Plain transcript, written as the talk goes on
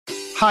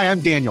Hi,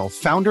 I'm Daniel,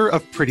 founder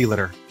of Pretty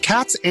Litter.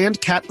 Cats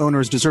and cat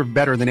owners deserve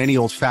better than any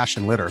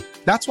old-fashioned litter.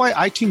 That's why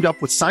I teamed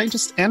up with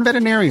scientists and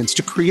veterinarians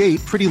to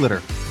create Pretty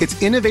Litter.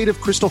 Its innovative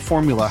crystal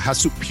formula has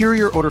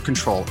superior odor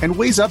control and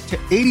weighs up to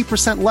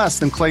 80% less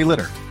than clay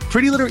litter.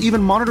 Pretty Litter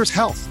even monitors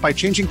health by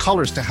changing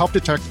colors to help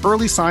detect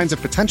early signs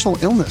of potential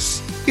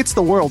illness. It's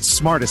the world's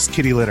smartest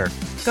kitty litter.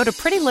 Go to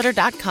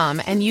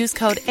prettylitter.com and use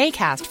code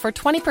ACAST for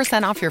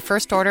 20% off your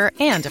first order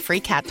and a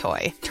free cat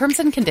toy. Terms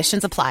and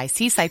conditions apply.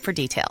 See site for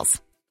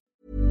details.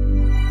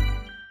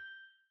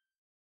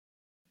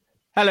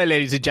 Hello,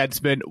 ladies and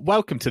gentlemen.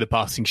 Welcome to The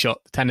Passing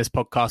Shot, the tennis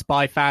podcast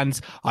by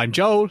fans. I'm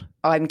Joel.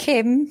 I'm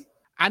Kim.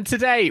 And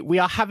today we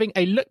are having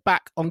a look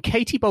back on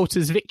Katie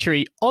Boulter's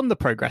victory on the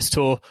Progress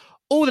Tour,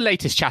 all the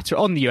latest chatter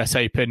on the US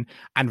Open,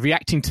 and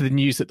reacting to the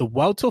news that the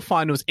World Tour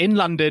Finals in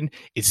London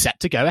is set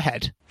to go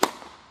ahead.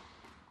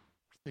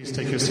 Please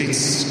take your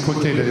seats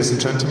quickly, ladies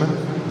and gentlemen.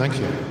 Thank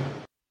you.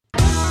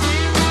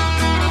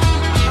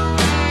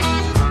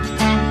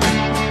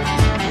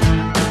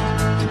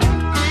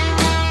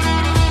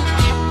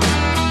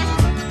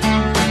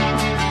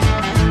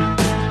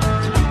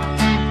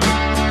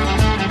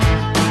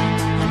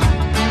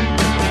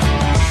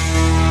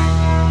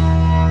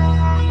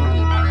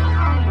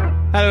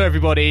 Hello,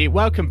 everybody.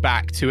 Welcome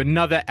back to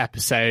another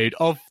episode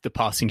of The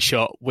Passing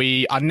Shot.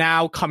 We are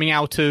now coming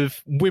out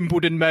of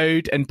Wimbledon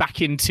mode and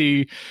back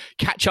into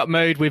catch-up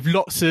mode with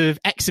lots of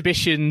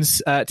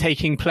exhibitions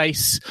taking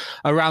place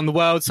around the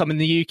world, some in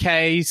the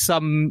UK,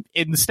 some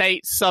in the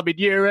States, some in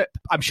Europe.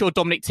 I'm sure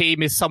Dominic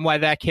Thiem is somewhere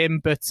there, Kim.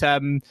 But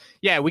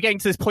yeah, we're getting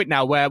to this point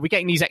now where we're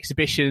getting these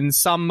exhibitions.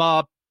 Some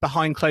are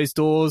behind closed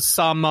doors,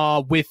 some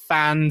are with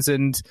fans,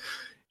 and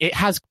it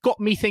has got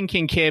me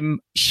thinking, Kim,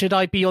 should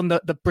I be on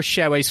the British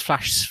Airways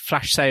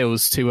flash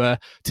sales to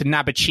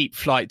nab a cheap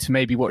flight to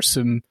maybe watch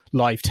some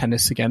live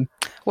tennis again?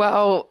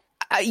 Well,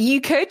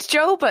 you could,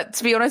 Joel, but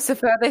to be honest, the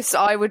furthest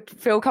I would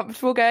feel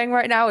comfortable going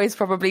right now is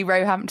probably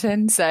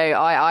Roehampton. So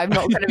I'm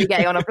not going to be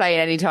getting on a plane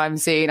anytime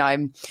soon.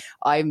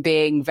 I'm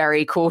being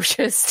very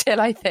cautious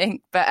still, I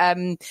think. But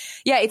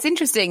yeah, it's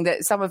interesting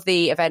that some of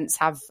the events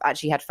have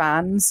actually had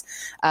fans.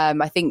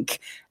 I think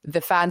the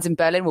fans in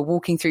Berlin were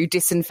walking through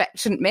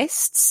disinfectant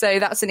mists. So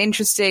that's an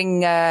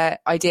interesting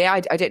idea. I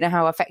don't know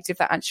how effective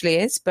that actually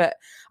is, but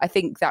I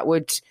think that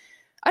would,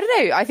 I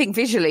don't know. I think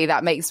visually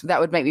that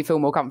would make me feel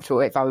more comfortable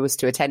if I was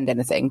to attend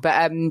anything.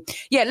 But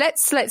yeah,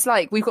 let's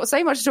like, we've got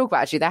so much to talk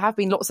about. Actually, there have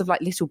been lots of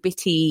like little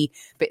bitty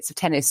bits of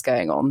tennis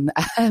going on.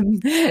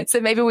 So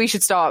maybe we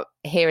should start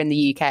here in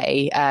the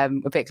UK,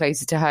 a bit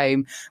closer to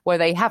home, where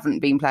they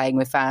haven't been playing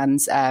with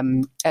fans,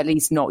 at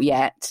least not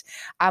yet.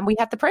 And we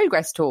had the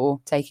Progress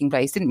Tour taking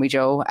place, didn't we,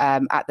 Joel,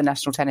 at the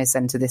National Tennis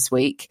Centre this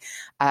week,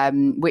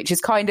 which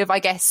is kind of, I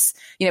guess,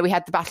 you know, we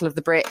had the Battle of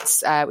the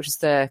Brits, which is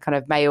the kind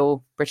of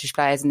male British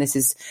players, and this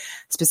is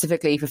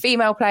specifically for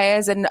female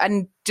players.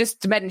 And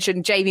just to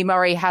mention, Jamie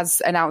Murray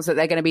has announced that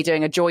they're going to be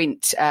doing a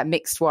joint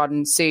mixed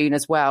one soon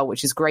as well,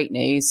 which is great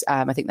news.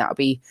 I think that would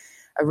be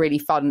a really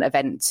fun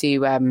event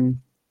to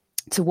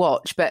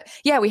watch. But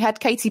yeah, we had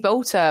Katie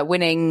Boulter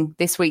winning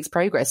this week's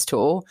Progress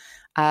Tour,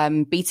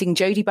 beating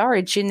Jodie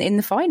Burrage in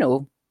the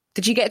final.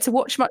 Did you get to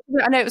watch much of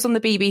it? I know it was on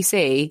the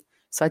BBC,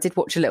 so I did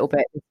watch a little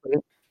bit this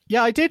week.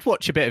 Yeah, I did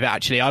watch a bit of it,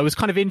 actually. I was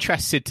kind of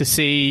interested to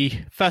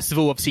see, first of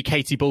all, obviously,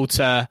 Katie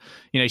Boulter,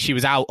 you know, she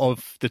was out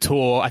of the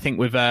tour, I think,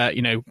 with,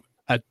 a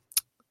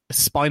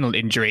spinal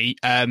injury.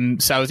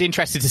 So I was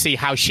interested to see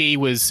how she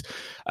was,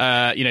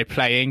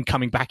 playing,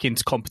 coming back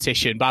into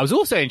competition. But I was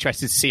also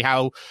interested to see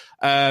how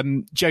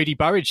Jodie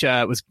Burrage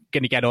was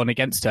going to get on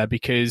against her,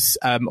 because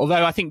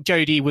although I think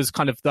Jodie was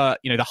kind of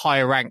the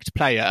higher ranked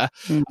player,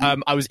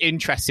 I was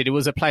interested. It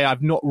was a player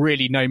I've not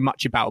really known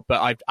much about,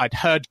 but I'd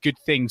heard good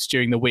things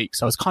during the week.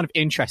 So I was kind of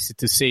interested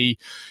to see,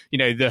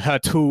 her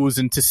tools,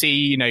 and to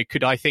see,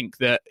 could I think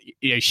that,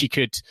 she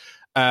could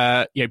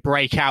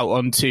break out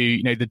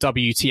onto the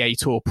WTA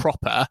tour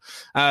proper.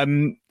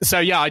 So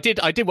yeah, I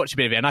did watch a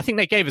bit of it, and I think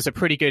they gave us a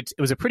pretty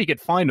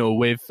good final,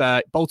 with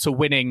Boulter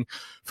winning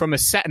from a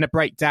set and a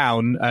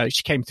breakdown.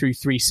 She came through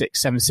 3-6,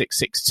 7-6,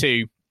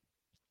 6-2.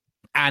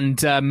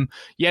 And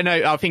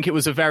I think it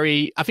was a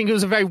very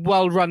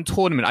well run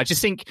tournament. I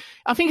think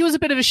it was a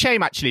bit of a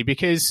shame, actually,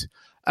 because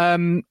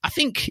I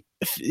think,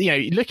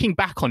 looking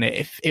back on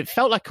it, it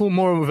felt like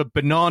more of a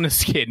banana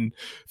skin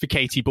for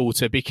Katie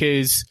Boulter,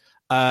 because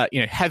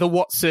Heather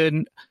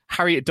Watson,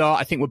 Harriet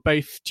Dart, I think, were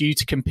both due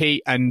to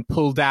compete and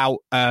pulled out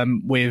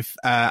with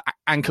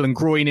ankle and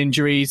groin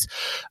injuries.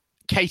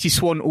 Katie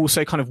Swan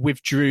also kind of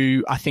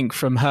withdrew, I think,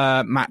 from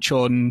her match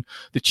on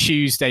the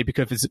Tuesday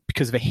because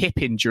of a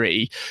hip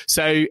injury.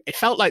 So it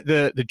felt like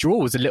the draw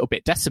was a little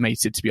bit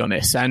decimated, to be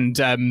honest. And,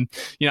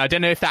 I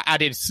don't know if that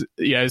added,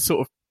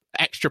 sort of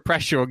extra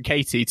pressure on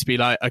Katie to be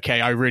like,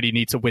 okay, I really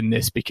need to win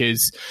this,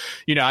 because,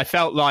 I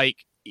felt like,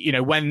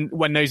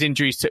 when those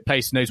injuries took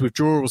place and those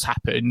withdrawals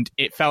happened,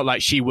 it felt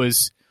like she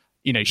was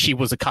she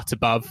was a cut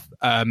above,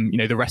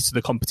 the rest of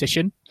the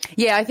competition.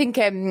 Yeah, I think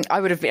I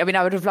would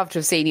have loved to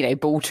have seen,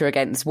 Boulter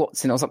against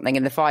Watson or something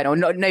in the final.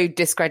 No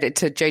discredit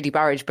to Jodie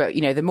Burrage, but,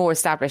 the more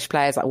established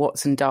players like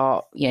Watson,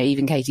 Dart,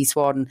 even Katie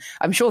Swan,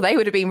 I'm sure they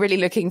would have been really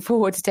looking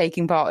forward to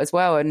taking part as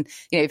well. And,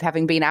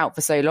 having been out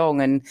for so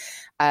long. And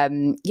I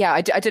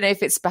don't know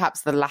if it's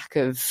perhaps the lack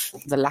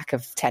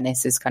of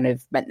tennis has kind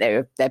of meant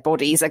their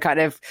bodies are kind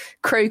of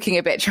croaking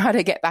a bit, trying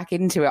to get back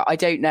into it. I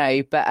don't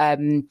know, but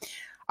I'm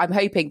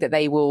hoping that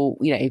they will,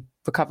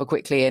 recover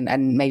quickly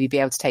and maybe be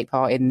able to take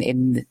part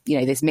in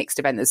this mixed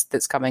event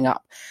that's coming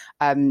up.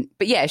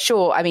 But yeah,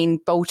 sure. I mean,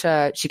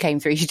 Boulter, she came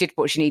through. She did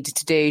what she needed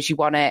to do. She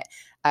won it.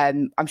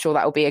 I'm sure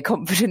that will be a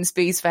confidence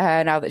boost for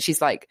her now that she's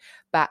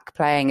back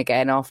playing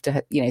again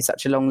after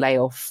such a long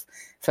layoff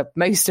for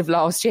most of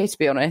last year, to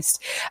be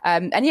honest.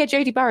 And yeah,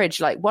 Jodie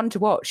Burrage, one to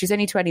watch. She's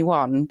only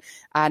 21,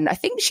 and I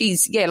think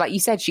she's like you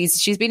said,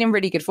 she's been in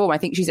really good form. I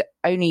think she's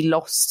only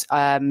lost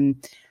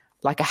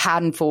a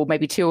handful,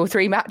 maybe 2 or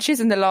 3 matches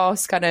in the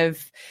last kind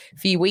of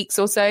few weeks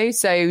or so.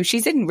 So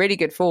she's in really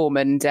good form.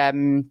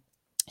 And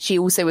she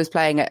also was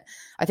playing at,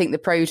 I think, the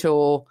Pro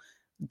Tour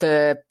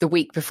the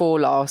week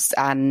before last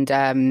and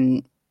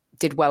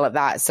did well at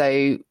that.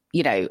 So,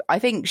 I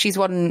think she's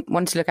one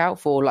to look out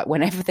for.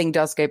 When everything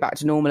does go back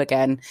to normal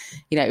again,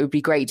 it would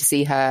be great to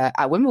see her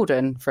at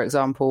Wimbledon, for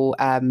example,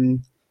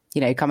 coming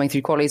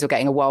through qualies or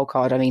getting a wild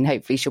card. I mean,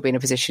 hopefully she'll be in a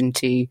position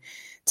to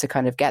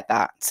kind of get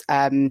that.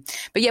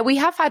 But yeah, we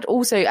have had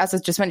also, as I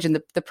just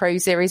mentioned, the Pro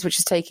Series, which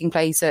is taking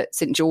place at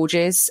St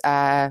George's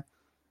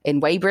in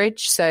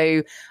Weybridge.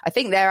 So I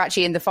think they're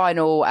actually in the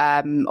final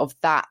of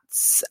that,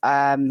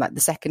 the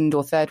second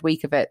or third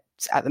week of it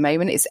at the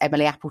moment. It's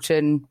Emily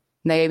Appleton,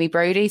 Naomi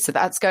Brodie. So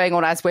that's going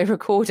on as we're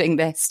recording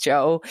this,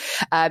 Joel.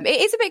 It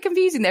is a bit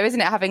confusing though, isn't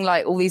it? Having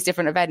all these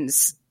different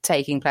events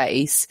taking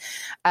place.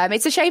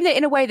 It's a shame that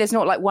in a way there's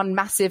not one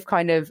massive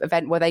kind of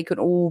event where they can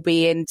all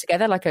be in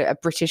together, like a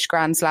British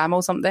Grand Slam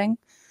or something.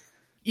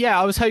 Yeah,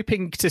 I was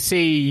hoping to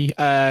see,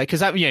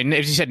 because as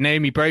you said,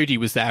 Naomi Brodie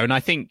was there, and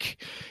I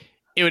think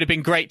it would have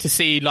been great to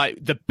see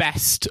the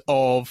best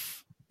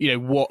of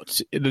what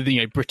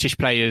the British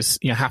players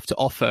have to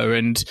offer,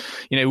 and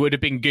it would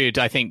have been good,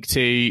 I think,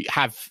 to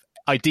have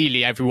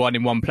ideally everyone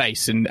in one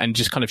place and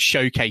just kind of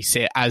showcase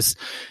it as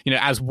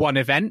one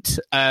event.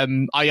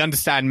 I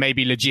understand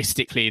maybe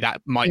logistically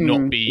that might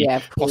not be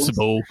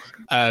possible,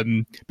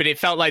 but it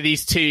felt like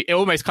these two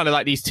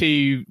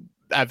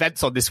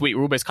events on this week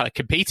were almost kind of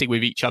competing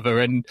with each other,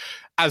 and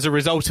as a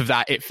result of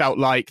that it felt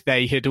like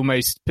they had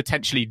almost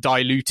potentially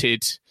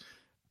diluted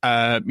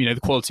the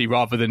quality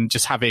rather than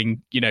just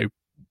having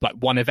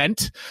one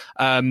event.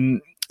 But I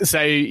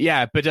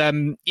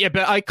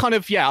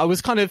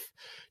was kind of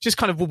just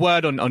kind of a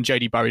word on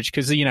Jodie Burrage,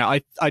 because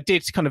I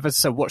did kind of, as I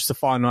said, watch the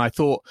final. I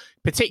thought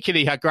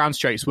particularly her ground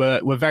strokes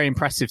were very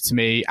impressive to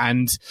me,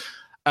 and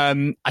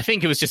I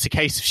think it was just a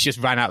case of she just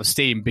ran out of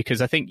steam,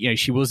 because I think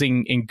she was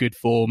in good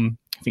form.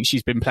 I think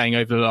she's been playing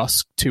over the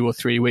last 2 or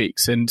 3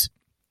 weeks, and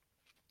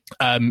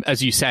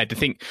as you said, I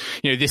think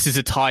this is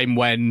a time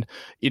when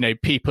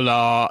people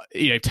are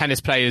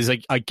tennis players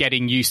are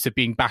getting used to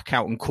being back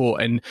out on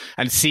court and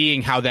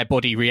seeing how their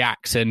body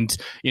reacts, and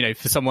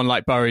for someone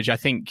like Burrage, I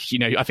think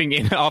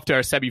after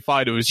her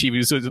semi-finals she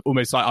was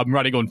almost like, I'm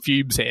running on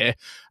fumes here,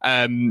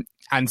 and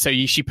so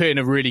she put in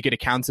a really good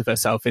account of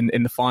herself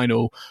in the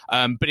final,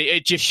 but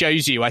it just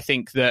shows you, I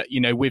think, that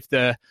with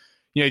the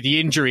the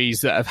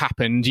injuries that have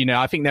happened,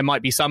 I think there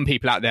might be some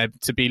people out there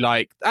to be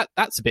like,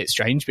 that's a bit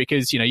strange,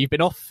 because, you've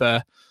been off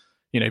for,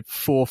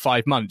 4 or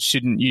 5 months.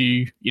 Shouldn't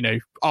you,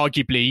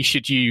 arguably,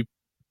 should you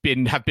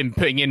have been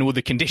putting in all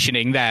the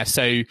conditioning there?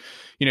 So,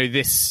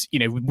 these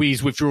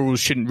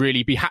withdrawals shouldn't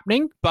really be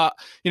happening. But,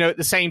 at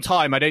the same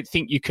time, I don't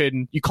think you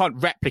can't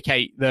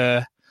replicate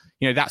the,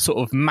 that sort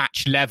of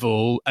match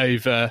level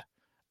over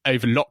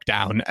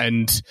lockdown.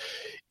 And,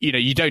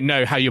 you don't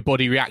know how your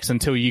body reacts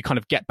until you kind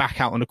of get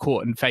back out on the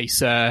court and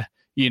face, and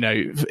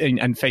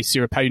face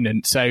your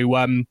opponent. So,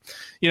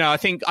 I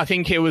think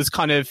it was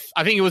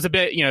a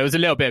bit, it was a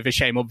little bit of a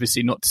shame,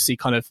 obviously, not to see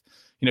kind of,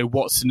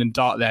 Watson and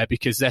Dart there,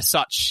 because they're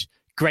such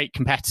great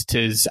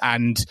competitors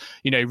and,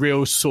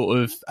 real sort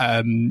of,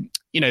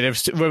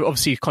 they're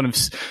obviously kind of,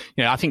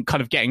 I think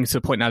kind of getting to the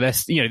point now,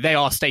 they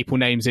are staple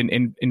names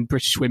in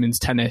British women's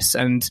tennis.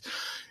 And,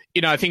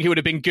 I think it would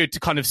have been good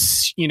to kind of,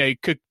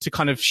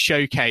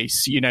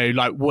 showcase,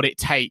 what it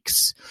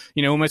takes,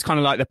 almost kind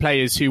of like the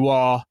players who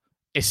are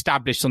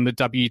established on the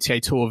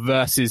WTA tour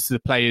versus the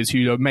players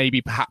who are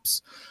maybe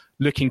perhaps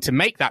looking to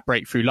make that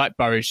breakthrough, like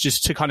Burrage,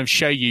 just to kind of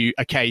show you,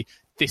 okay,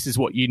 this is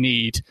what you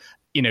need,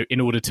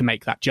 in order to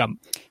make that jump.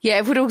 Yeah,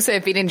 it would also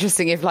have been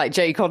interesting if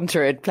Jo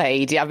Konta had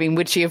played. I mean,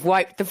 would she have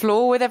wiped the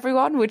floor with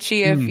everyone? Would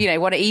she have,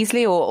 won it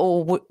easily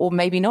or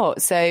maybe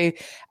not? So,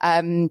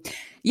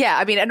 yeah,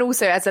 I mean, and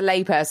also as a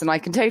layperson, I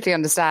can totally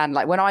understand,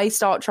 when I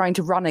start trying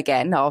to run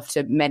again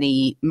after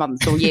many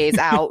months or years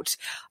out,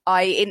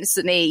 I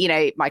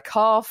instantly, my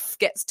calf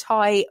gets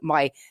tight,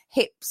 my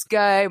hips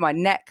go, my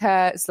neck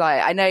hurts.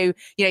 Like, I know,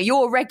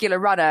 you're a regular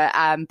runner,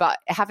 but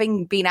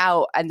having been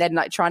out and then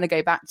like trying to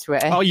go back to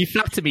it. Oh, you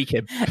flatter me,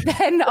 Kim.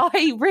 Then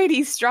I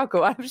really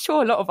struggle. I'm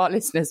sure a lot of our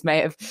listeners may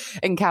have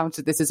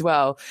encountered this as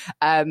well.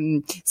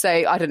 So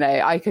I don't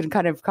know. I can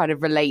kind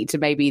of relate to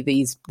maybe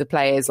the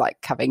players like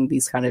having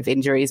these kind of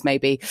injuries,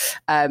 maybe.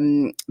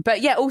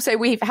 But yeah, also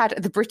we've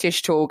had the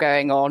British tour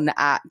going on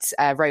at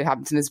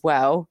Roehampton as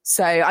well.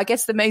 So I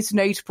guess the most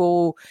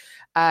notable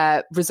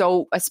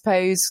result, I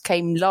suppose,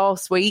 came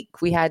last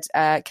week. We had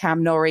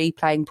Cam Norrie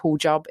playing Paul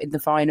Jubb in the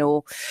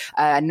final.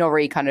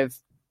 Norrie kind of,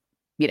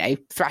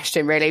 thrashed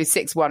him really,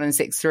 6-1 and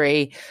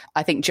 6-3.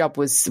 I think Jubb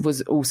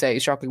was also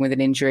struggling with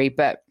an injury,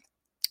 but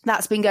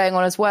that's been going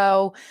on as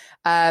well.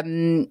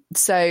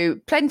 So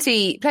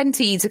plenty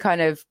to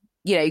kind of,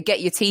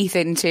 get your teeth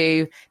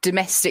into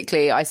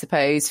domestically, I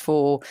suppose,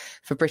 for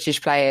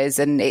British players.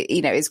 And,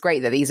 it's great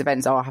that these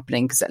events are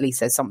happening because at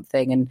least there's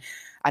something.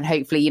 And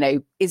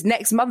hopefully, is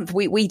next month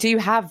we do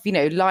have,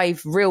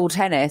 live real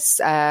tennis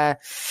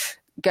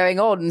going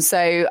on.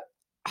 So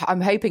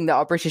I'm hoping that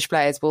our British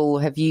players will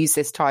have used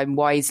this time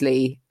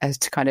wisely as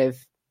to kind of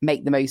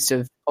make the most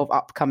of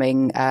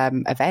upcoming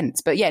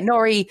events. But yeah,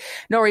 Norrie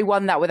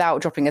won that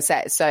without dropping a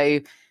set. So,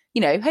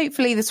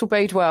 hopefully this will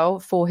bode well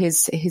for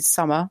his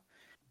summer.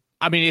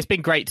 I mean, it's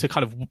been great to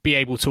kind of be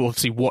able to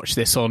obviously watch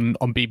this on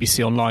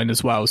BBC Online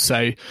as well.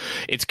 So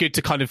it's good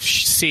to kind of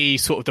see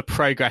sort of the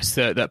progress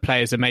that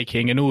players are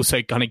making, and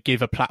also kind of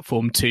give a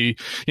platform to,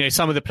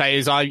 some of the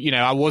players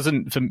I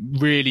wasn't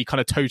really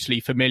kind of totally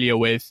familiar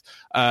with,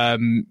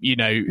 before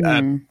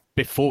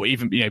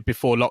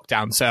before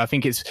lockdown. So I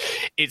think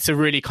it's a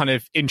really kind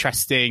of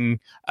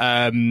interesting,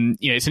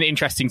 it's an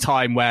interesting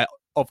time where,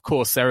 of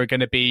course, there are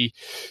going to be,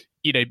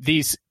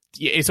 these.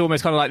 It's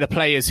almost kind of like the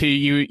players who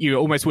you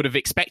almost would have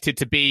expected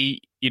to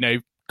be,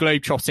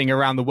 globetrotting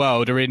around the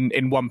world or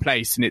in one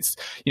place. And it's,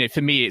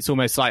 for me, it's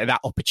almost like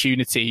that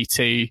opportunity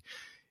to,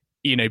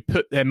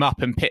 put them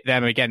up and pit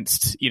them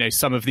against,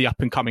 some of the up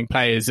and coming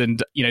players.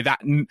 And, that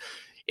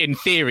in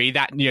theory,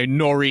 that,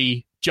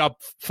 Norrie Jubb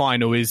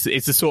final is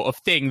the sort of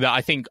thing that I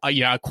think,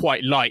 I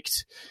quite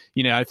liked.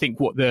 I think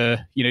what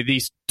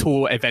these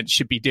tour events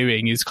should be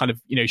doing is kind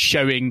of,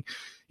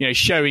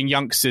 showing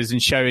youngsters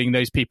and showing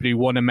those people who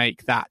want to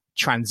make that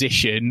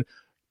transition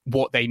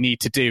what they need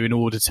to do in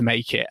order to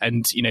make it.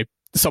 And,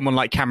 someone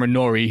like Cameron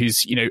Norrie,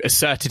 who's,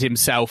 asserted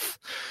himself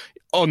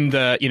on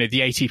the, the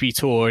ATP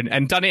tour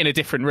and done it in a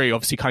different route,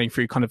 obviously coming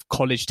through kind of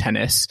college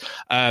tennis.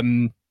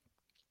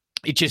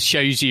 It just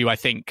shows you, I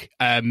think,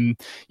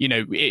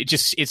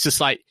 it's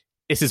just like,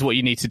 this is what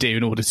you need to do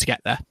in order to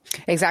get there.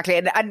 Exactly.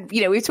 And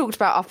we've talked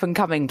about up and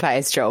coming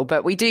players, Joel,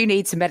 but we do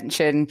need to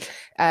mention,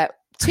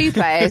 two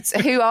players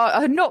who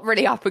are not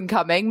really up and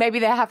coming. Maybe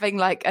they're having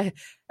like a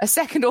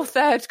second or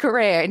third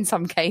career in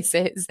some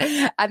cases,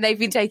 and they've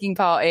been taking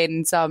part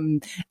in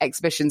some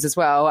exhibitions as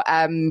well.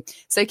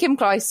 So Kim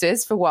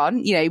Clijsters, for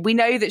one, we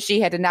know that she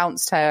had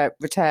announced her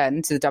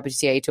return to the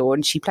WTA tour,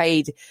 and she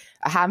played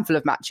a handful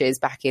of matches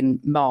back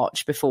in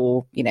March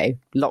before,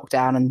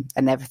 lockdown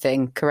and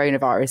everything,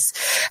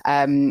 coronavirus.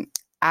 And,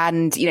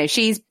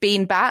 she's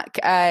been back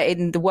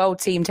in the World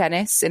Team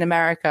Tennis in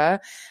America,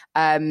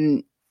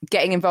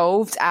 getting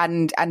involved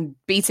and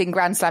beating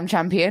Grand Slam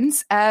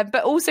champions.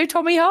 But also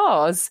Tommy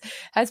Haas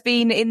has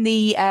been in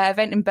the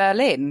event in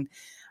Berlin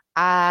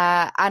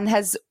and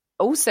has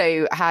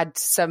also had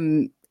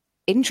some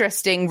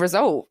interesting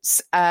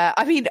results.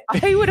 I mean,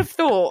 I would have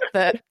thought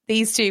that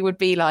these two would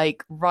be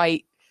like,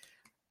 right,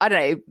 I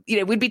don't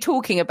know, we'd be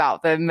talking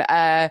about them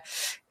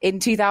in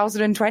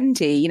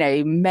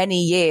 2020,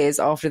 many years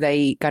after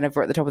they kind of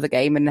were at the top of the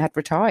game and had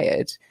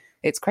retired.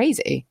 It's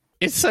crazy.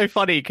 It's so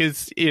funny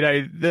because,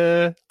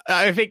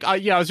 I think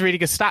I was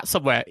reading a stat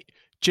somewhere.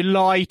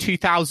 July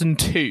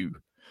 2002,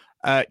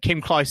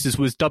 Kim Clijsters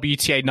was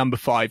WTA number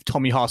 5.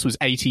 Tommy Haas was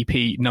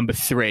ATP number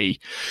 3.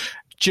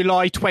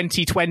 July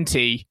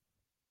 2020,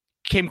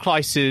 Kim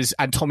Clijsters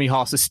and Tommy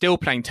Haas are still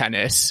playing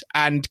tennis.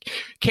 And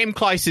Kim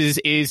Clijsters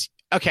is,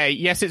 okay,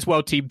 yes, it's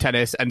World Team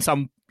Tennis. And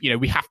some,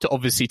 we have to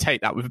obviously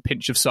take that with a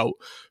pinch of salt.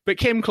 But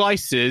Kim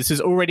Clijsters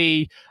has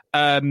already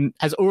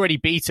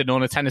beaten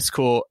on a tennis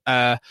court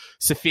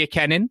Sophia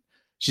Kenin.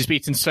 She's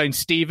beaten Sloane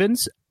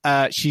Stephens.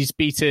 She's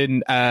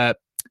beaten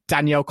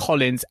Danielle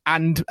Collins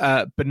and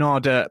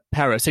Bernarda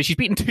Pera. So she's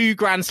beaten 2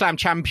 Grand Slam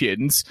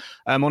champions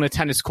on a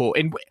tennis court,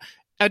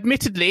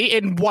 admittedly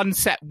in one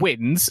set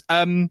wins.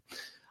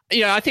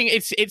 I think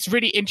it's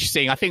really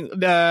interesting. I think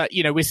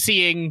we're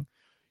seeing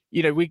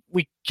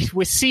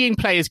we're seeing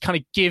players kind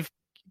of give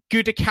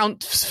good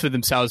accounts for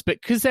themselves,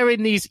 but because they're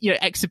in these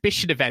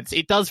exhibition events,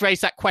 it does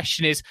raise that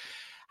question: is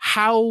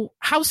how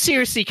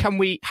seriously can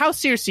we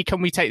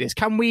take this?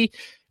 Can we?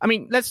 I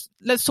mean, let's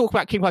talk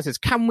about Kim Clijsters.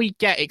 Can we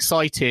get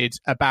excited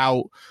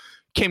about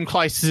Kim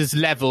Clijsters'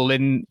 level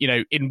in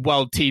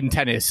World Team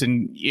Tennis,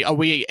 and are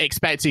we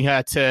expecting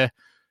her to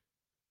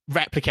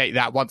replicate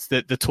that once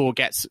the tour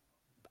gets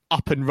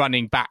up and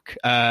running back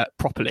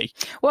properly.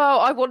 Well,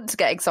 I want to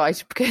get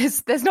excited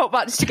because there's not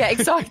much to get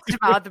excited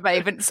about at the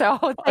moment. So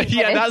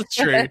yeah, that's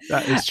true.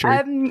 That is true.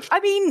 I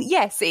mean,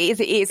 yes, it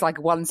is like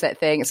a one set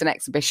thing. It's an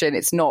exhibition.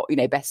 It's not,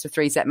 best of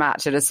 3 set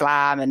match at a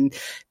slam and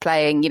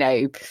playing,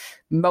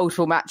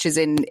 multiple matches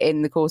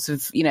in the course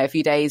of, a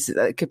few days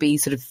that could be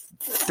sort of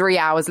 3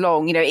 hours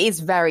long. It is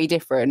very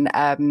different.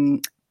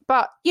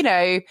 But,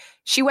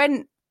 she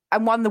went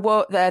and won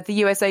the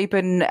US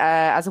Open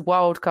as a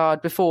wild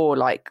card before,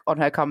 like on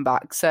her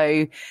comeback.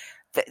 So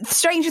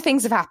stranger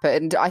things have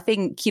happened. I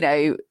think,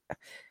 I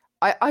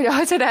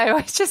don't know.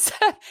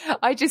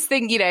 I just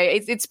think,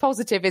 it's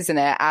positive, isn't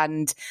it?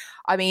 And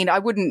I mean, I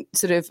wouldn't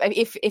sort of,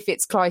 if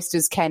it's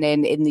Clijsters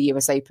Kenin in the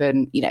US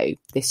Open,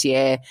 this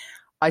year,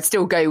 I'd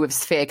still go with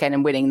Sophia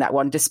Kenin winning that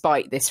one,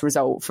 despite this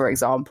result, for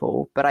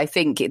example. But I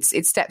think it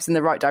steps in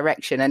the right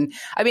direction. And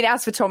I mean,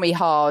 as for Tommy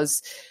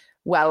Haas,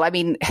 well, I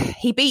mean,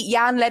 he beat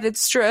Jan-Lennard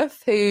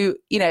Struff, who,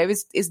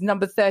 is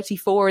number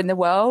 34 in the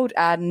world.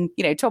 And,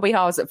 Tommy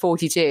Haas at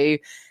 42,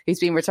 who's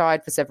been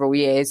retired for several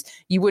years.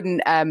 You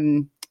wouldn't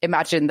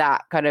imagine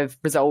that kind of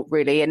result,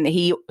 really. And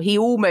he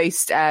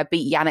almost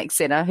beat Yannick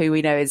Sinner, who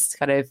we know is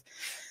kind of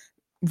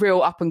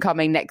real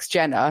up-and-coming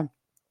next-genner.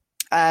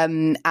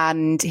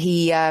 And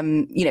he,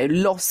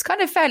 lost kind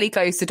of fairly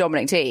close to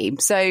Dominic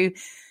Thiem. So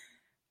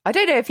I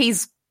don't know if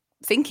he's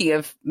thinking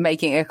of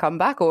making a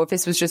comeback or if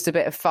this was just a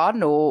bit of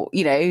fun or,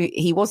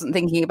 he wasn't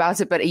thinking about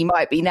it, but he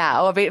might be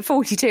now. I mean,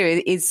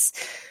 42 is,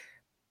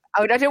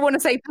 I don't want to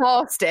say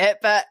past it,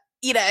 but,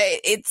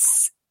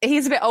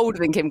 he's a bit older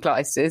than Kim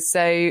Clijsters.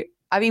 So,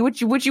 I mean,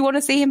 would you want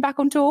to see him back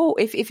on tour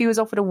if he was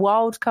offered a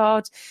wild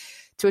card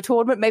to a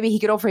tournament? Maybe he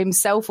could offer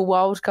himself a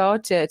wild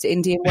card to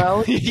Indian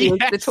Wells. Yes. He was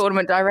the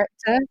tournament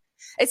director.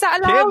 Is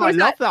that allowed? Kim, I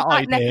love that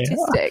idea.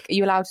 Nepotistic? Are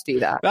you allowed to do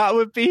that? That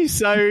would be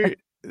so.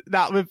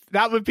 That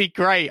would be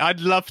great. I'd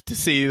love to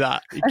see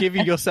that.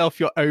 Giving yourself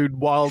your own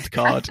wild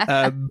card.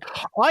 I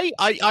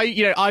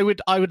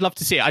would love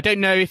to see it. I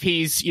don't know if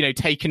he's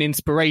taken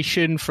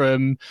inspiration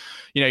from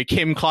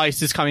Kim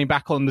Clijsters coming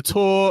back on the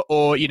tour,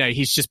 or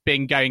he's just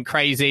been going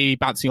crazy,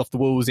 bouncing off the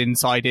walls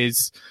inside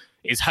his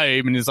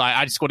home, and is like,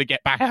 I just want to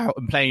get back out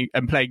and playing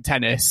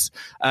tennis.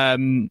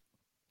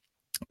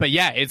 But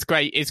yeah, it's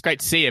great. It's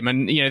great to see him,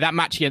 and that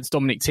match against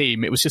Dominic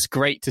Thiem, it was just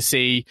great to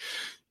see.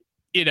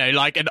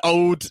 Like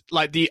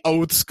the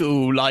old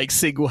school, like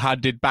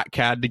single-handed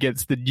backhand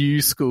against the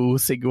new school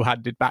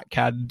single-handed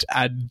backhand.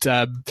 And,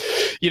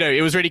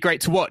 it was really great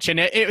to watch. And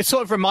it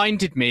sort of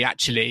reminded me,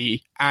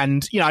 actually,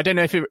 and, I don't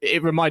know if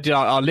it reminded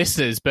our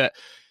listeners, but,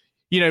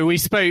 we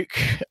spoke,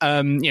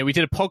 we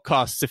did a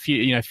podcast a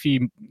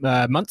few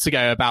months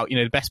ago about,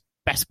 the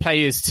best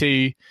players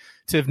to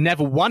have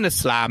never won a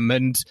slam.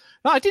 And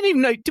I didn't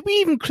even know, did we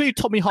even include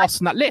Tommy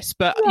Haas on that list?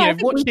 But, we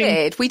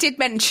did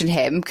mention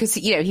him because,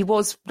 he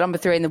was number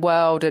 3 in the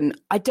world. And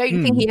I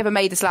don't think he ever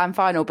made the slam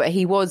final, but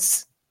he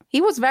was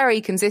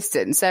very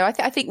consistent. So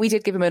I think we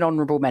did give him an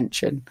honourable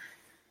mention.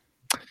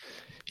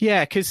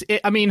 Yeah, because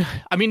I think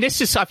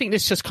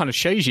this just kind of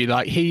shows you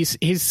like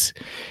his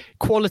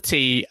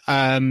quality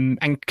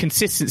and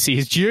consistency,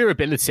 his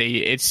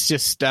durability. It's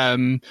just,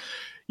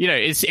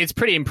 it's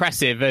pretty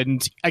impressive.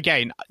 And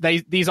again,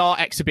 these are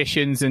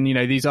exhibitions, and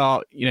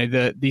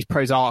these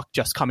pros are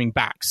just coming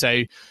back.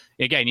 So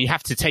again, you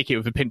have to take it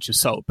with a pinch of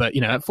salt. But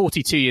at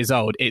 42 years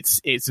old,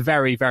 it's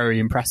very, very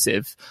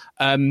impressive.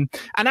 And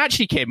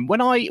actually, Kim,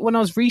 when I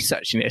was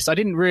researching this, I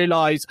didn't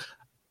realize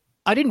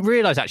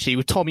actually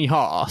with Tommy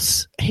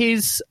Haas,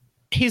 his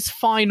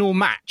final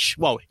match.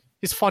 Well,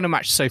 his final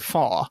match so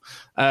far,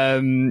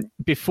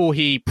 before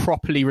he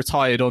properly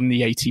retired on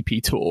the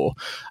ATP tour.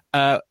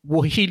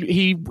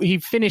 He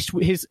finished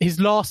his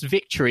last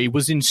victory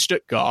was in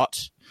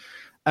Stuttgart.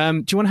 Do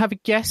you want to have a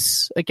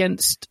guess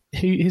against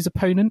his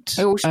opponent?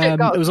 Oh,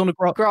 Stuttgart. It was on a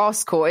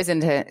grass court,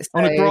 isn't it?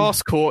 On a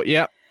grass court,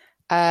 yeah.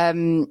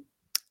 Stuttgart.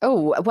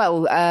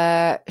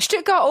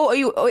 Or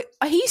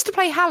he used to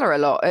play Halle a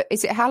lot.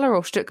 Is it Halle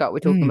or Stuttgart we're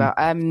talking about?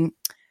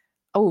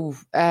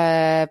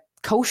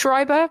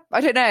 Kohlschreiber?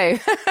 I don't know.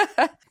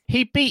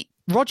 He beat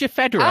Roger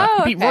Federer.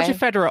 Oh, he beat Roger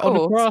Federer on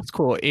a grass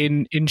court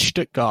in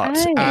Stuttgart.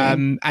 Oh.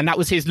 And that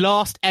was his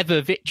last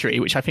ever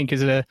victory, which I think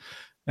is an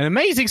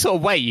amazing sort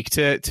of way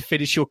to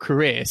finish your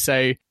career.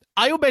 So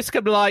I almost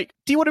come like,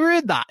 do you want to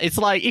ruin that? It's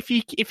like if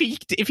he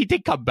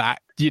did come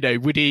back,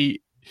 would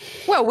he?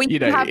 Well, we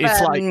can have.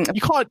 It's like you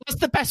can't.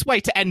 That's the best way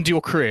to end your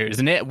career,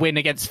 isn't it? Win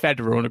against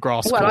Federer on a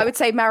grass court. Well, I would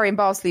say Marion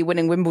Barsley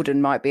winning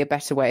Wimbledon might be a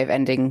better way of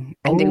ending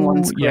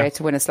one's career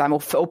to win a slam, or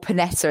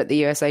Panetta at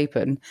the US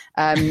Open.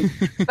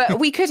 But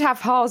we could have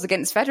Haas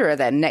against Federer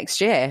then next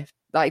year,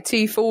 like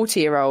 2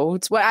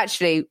 40-year-olds. Well,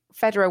 actually,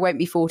 Federer won't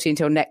be 40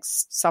 until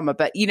next summer,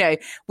 but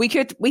we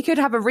could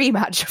have a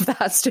rematch of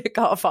that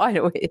Stuttgart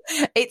final.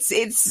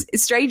 It's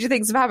stranger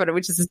things have happened,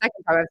 which is the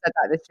second time I've said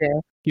that this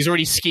year. He's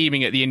already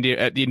scheming at the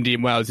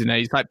Indian Wells,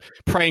 He's like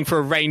praying for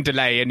a rain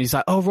delay, and he's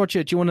like, "Oh,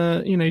 Roger, do you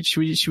want to,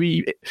 should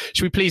we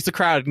please the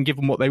crowd and give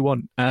them what they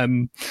want?" But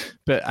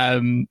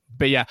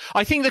yeah,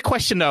 I think the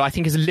question though,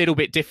 is a little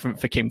bit different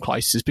for Kim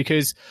Clijsters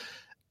because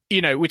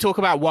we talk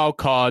about wild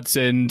cards,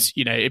 and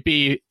it'd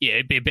be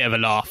a bit of a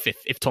laugh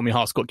if Tommy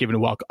Haas got given a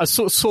wild card.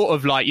 Sort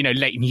of like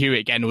Leighton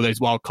Hewitt getting all those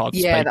wild cards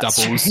to play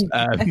doubles.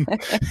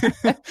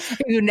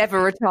 Who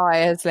never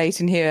retires,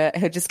 Leighton Hewitt.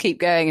 He'll just keep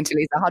going until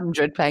he's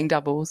 100 playing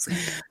doubles.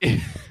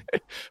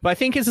 But I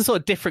think it's a sort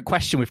of different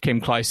question with Kim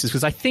Clijsters,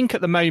 because I think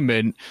at the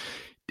moment,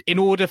 in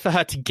order for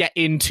her to get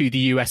into the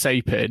US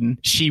Open,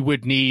 she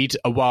would need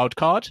a wild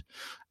card,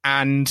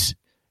 and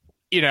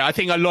I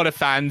think a lot of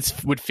fans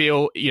would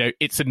feel,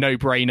 it's a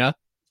no-brainer.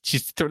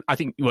 She's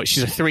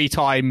a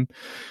three-time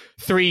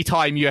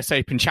US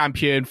Open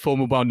champion,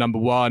 former world number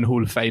one,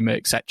 Hall of Famer,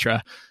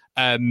 etc.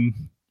 And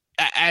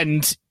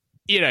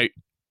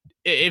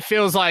it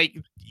feels like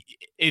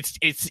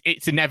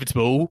it's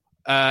inevitable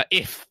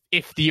if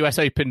the US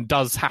Open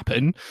does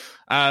happen.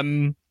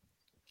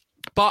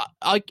 But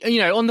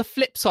on the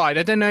flip side,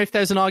 I don't know if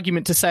there's an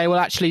argument to say, well,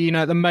 actually,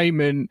 at the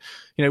moment,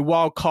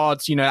 wild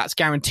cards, that's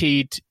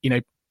guaranteed,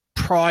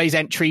 prize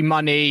entry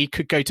money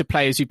could go to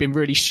players who've been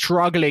really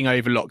struggling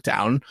over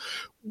lockdown.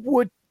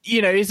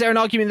 Is there an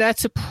argument there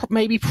to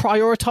maybe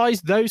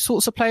prioritize those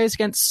sorts of players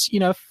against,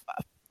 a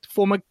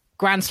former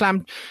Grand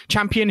Slam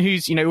champion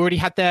who's, already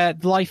had their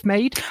life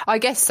made? I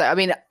guess so. I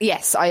mean,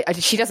 yes,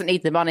 she doesn't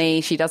need the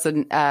money. She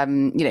doesn't,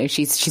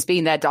 she's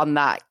been there, done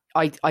that.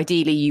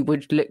 Ideally, you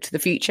would look to the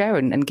future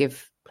and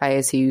give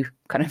players who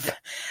kind of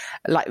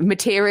like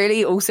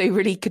materially also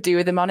really could do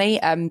with the money.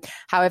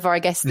 However, I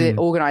guess the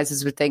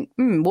organisers would think,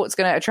 what's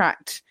going to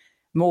attract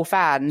more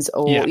fans,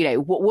 or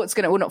what's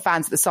going to, well, not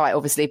fans at the site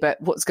obviously, but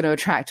what's going to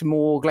attract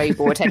more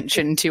global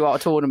attention to our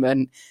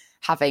tournament,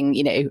 having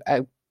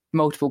a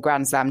multiple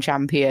Grand Slam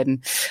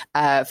champion,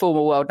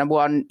 former world number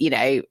one,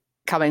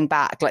 coming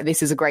back. Like,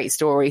 this is a great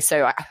story.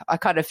 So I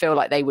kind of feel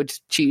like they would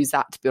choose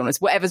that, to be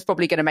honest. Whatever's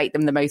probably going to make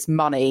them the most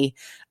money,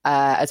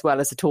 as well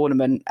as the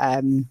tournament,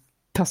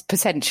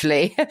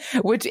 potentially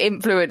would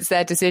influence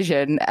their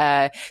decision.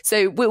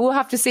 So we'll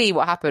have to see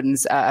what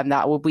happens, and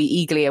that we'll be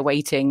eagerly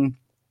awaiting,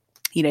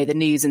 the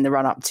news in the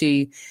run up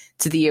to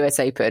the US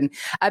Open.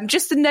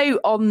 Just a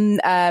note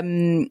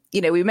on,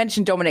 we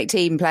mentioned Dominic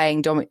Thiem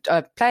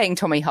playing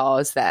Tommy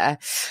Haas there.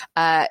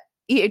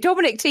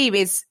 Dominic Thiem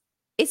is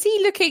he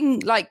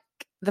looking like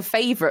the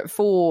favourite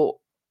for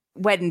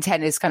when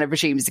tennis kind of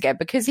resumes again?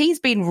 Because he's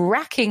been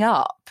racking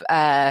up,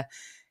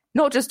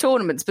 not just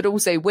tournaments, but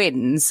also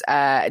wins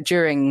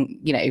during,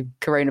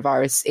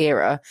 coronavirus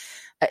era.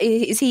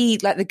 Is he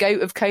like the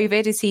GOAT of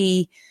COVID? Is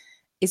he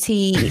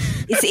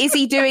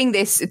doing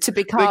this to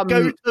become the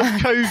GOAT of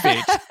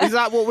COVID? Is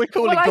that what we're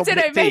calling? Well, I don't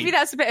know. Thiem? Maybe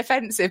that's a bit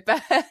offensive,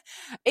 but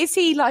is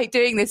he like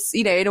doing this,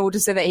 in order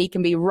so that he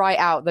can be right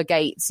out the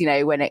gates,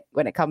 when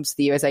it comes to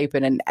the US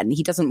Open, and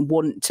he doesn't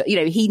want to,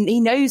 he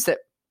knows that,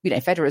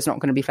 Federer's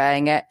not going to be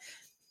playing it.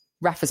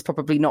 Rafa's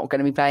probably not going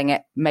to be playing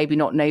it. Maybe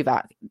not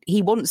Novak.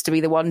 He wants to be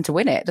the one to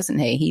win it, doesn't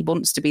he? He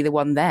wants to be the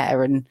one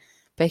there and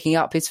picking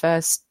up his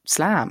first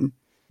slam.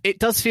 It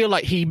does feel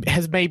like he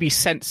has maybe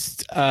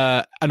sensed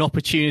an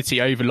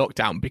opportunity over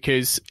lockdown,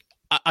 because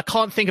I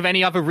can't think of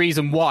any other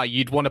reason why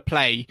you'd want to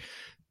play.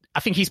 I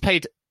think he's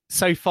played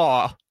so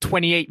far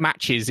 28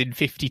 matches in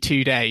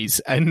 52 days.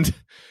 And,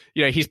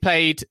 he's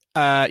played,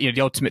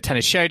 the Ultimate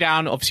Tennis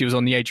Showdown. Obviously, he was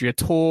on the Adria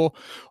Tour,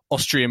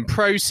 Austrian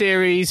Pro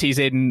Series. He's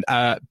in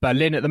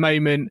Berlin at the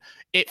moment.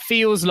 It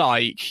feels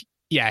like,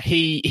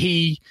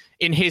 he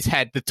in his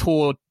head, the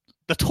tour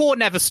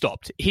never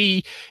stopped.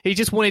 He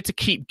just wanted to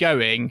keep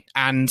going,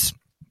 and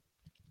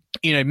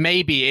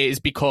maybe it is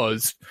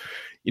because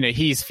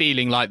he's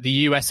feeling like the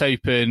US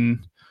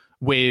Open,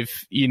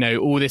 with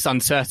all this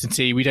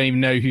uncertainty, we don't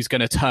even know who's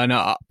going to turn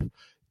up.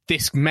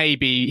 This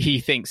maybe he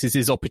thinks is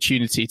his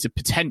opportunity to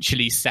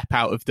potentially step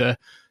out of the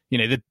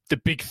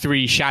big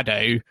three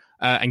shadow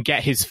and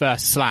get his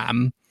first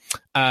slam.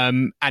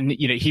 And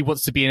he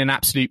wants to be in an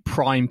absolute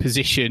prime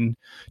position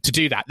to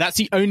do that. That's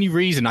the only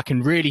reason I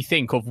can really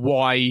think of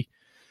why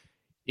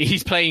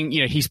he's playing.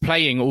 He's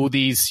playing all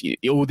these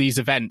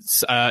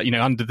events,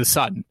 under the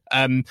sun.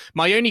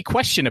 My only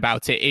question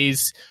about it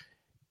is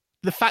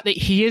the fact that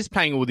he is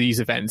playing all these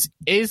events.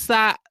 Is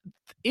that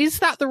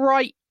the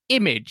right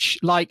image?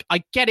 Like,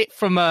 I get it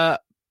from a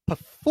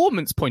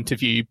performance point of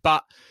view,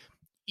 but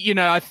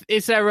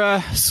is there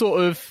a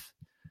sort of,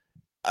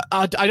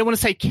 I don't want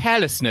to say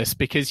carelessness,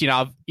 because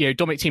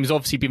Dominic Thiem has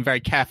obviously been very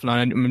careful,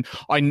 and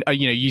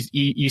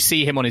you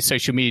see him on his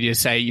social media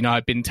say,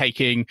 I've been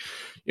taking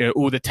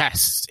all the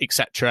tests,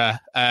 etc.,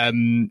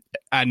 and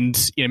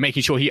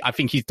making sure I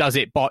think he does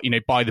it by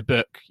the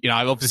book.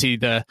 Obviously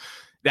the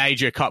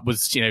Adria Cup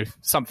was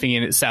something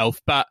in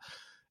itself, but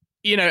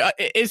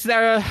is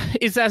there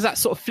that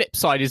sort of flip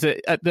side? Is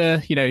it at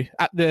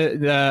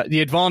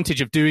the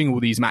advantage of doing all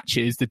these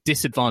matches, the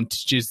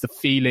disadvantage is the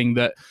feeling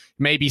that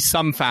maybe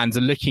some fans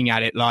are looking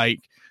at it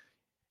like,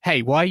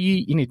 hey, why are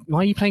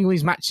you playing all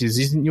these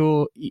matches?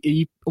 Are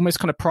you almost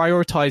kind of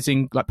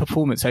prioritizing like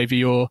performance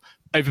over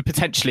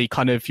potentially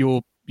kind of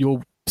your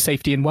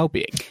safety and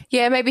well-being?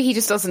 Yeah, maybe he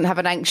just doesn't have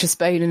an anxious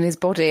bone in his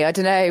body. I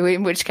don't know,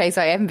 in which case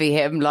I envy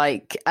him.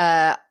 Like,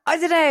 I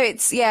don't know.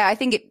 I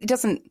think it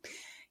doesn't.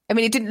 I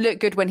mean, it didn't look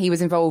good when he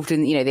was involved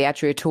in, the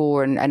Adria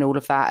Tour and all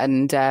of that.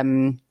 And,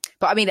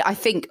 but I mean, I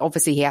think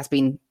obviously he has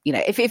been,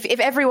 if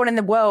everyone in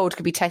the world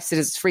could be tested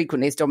as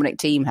frequently as Dominic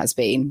Thiem has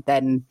been,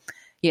 then,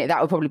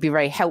 that would probably be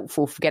very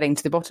helpful for getting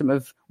to the bottom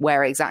of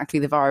where exactly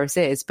the virus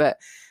is. But,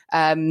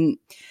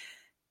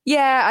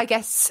 yeah, I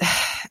guess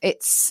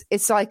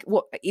it's like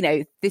what,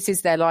 this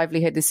is their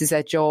livelihood. This is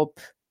their job.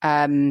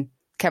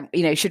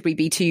 Should we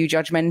be too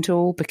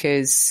judgmental?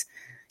 Because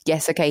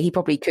yes, okay, he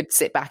probably could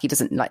sit back. He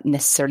doesn't like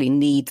necessarily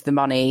need the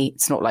money.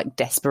 It's not like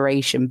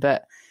desperation,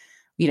 but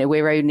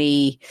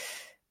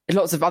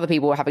lots of other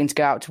people are having to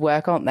go out to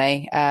work, aren't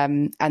they?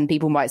 And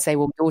people might say,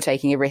 well, you're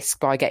taking a risk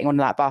by getting on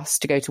that bus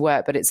to go to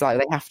work, but it's like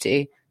they have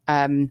to.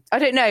 I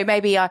don't know.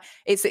 Maybe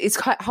it's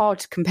quite hard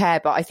to compare,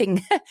 but I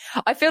think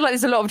I feel like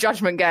there's a lot of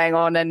judgment going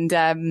on.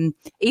 And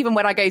even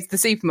when I go to the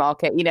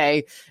supermarket,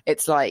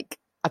 it's like,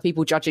 are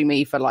people judging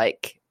me for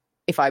like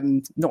if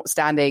I'm not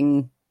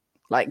standing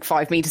like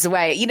 5 meters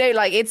away?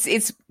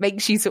 It's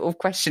makes you sort of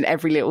question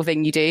every little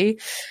thing you do.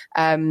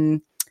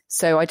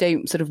 So I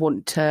don't sort of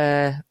want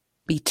to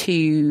be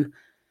too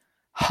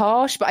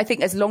harsh, but I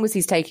think as long as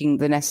he's taking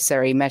the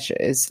necessary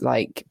measures,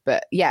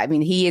 but yeah, I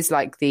mean, he is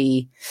like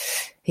he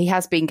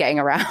has been getting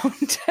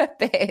around a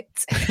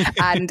bit.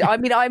 And I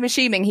mean, I'm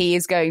assuming he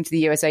is going to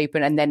the US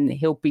Open and then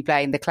he'll be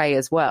playing the clay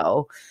as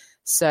well.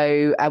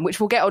 So, which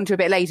we'll get onto a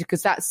bit later,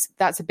 because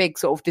that's a big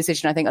sort of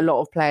decision I think a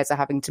lot of players are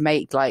having to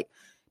make. Like,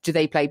 do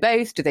they play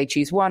both? Do they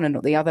choose one and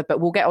not the other?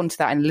 But we'll get onto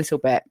that in a little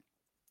bit.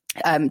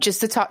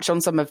 Just to touch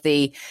on some of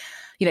the,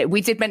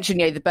 we did mention,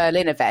 the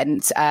Berlin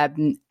event.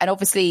 And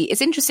obviously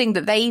it's interesting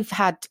that they've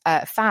had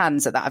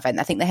fans at that event.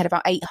 I think they had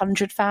about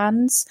 800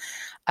 fans,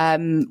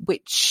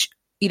 which,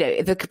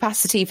 the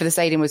capacity for the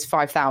stadium was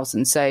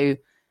 5,000. So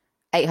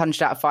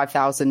 800 out of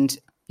 5,000,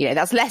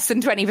 that's less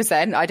than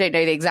 20%. I don't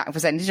know the exact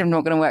percentage. I'm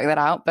not going to work that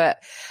out.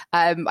 But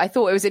I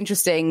thought it was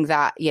interesting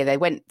that,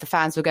 the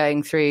fans were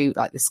going through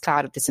like this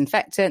cloud of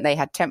disinfectant. They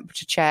had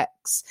temperature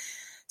checks.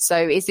 So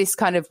is this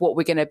kind of what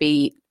we're going to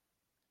be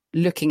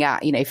looking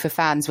at, for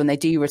fans when they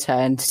do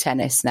return to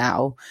tennis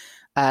now,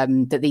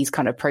 that these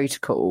kind of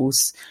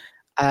protocols,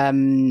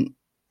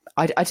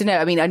 I don't know.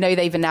 I mean, I know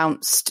they've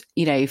announced,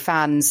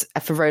 fans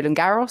for Roland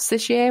Garros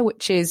this year,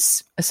 which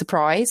is a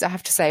surprise, I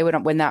have to say,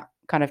 when that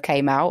kind of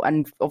came out.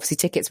 And obviously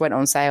tickets went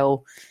on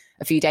sale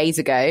a few days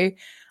ago.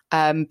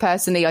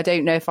 Personally, I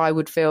don't know if I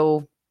would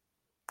feel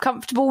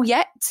comfortable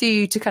yet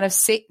to kind of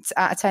sit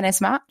at a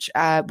tennis match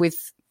with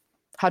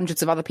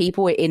hundreds of other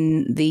people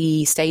in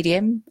the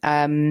stadium.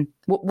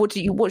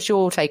 What's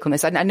your take on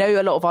this? I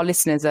know a lot of our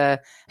listeners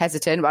are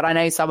hesitant, but I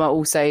know some are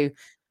also,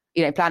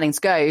 planning to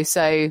go.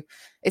 So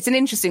it's an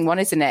interesting one,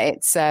 isn't it?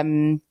 It's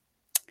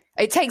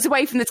it takes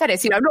away from the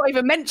tennis. I'm not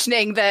even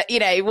mentioning that,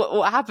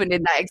 what happened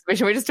in that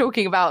exhibition. We're just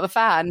talking about the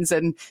fans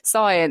and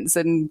science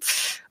and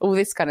all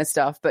this kind of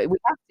stuff. But we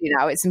have to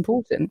now. It's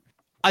important.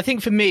 I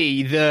think for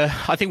me,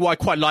 I think what I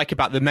quite like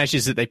about the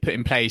measures that they put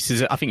in place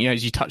is, I think,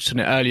 as you touched on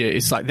it earlier,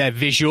 it's like they're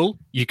visual.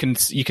 You can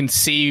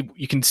see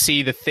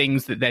the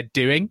things that they're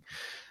doing.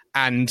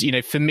 And,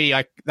 for me,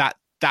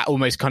 that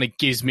almost kind of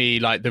gives me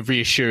like the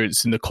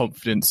reassurance and the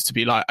confidence to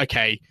be like,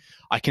 okay,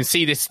 I can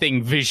see this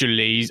thing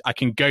visually. I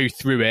can go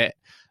through it.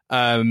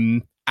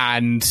 And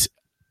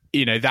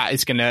that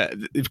is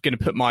gonna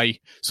put my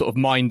sort of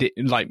mind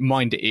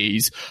at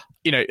ease.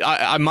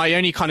 My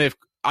only kind of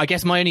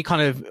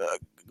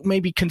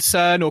maybe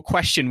concern or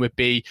question would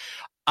be,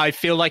 I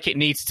feel like it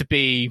needs to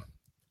be,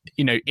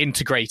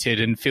 integrated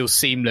and feel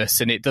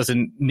seamless, and it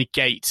doesn't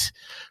negate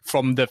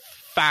from the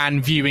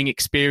fan viewing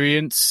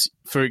experience.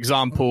 For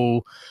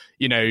example,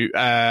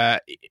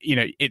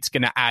 it's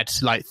going to add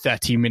like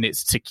 30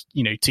 minutes to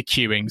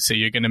queuing, so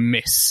you're going to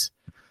miss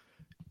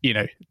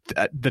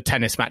the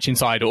tennis match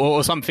inside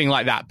or something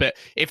like that. But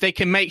if they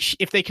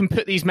can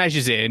put these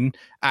measures in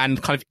and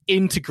kind of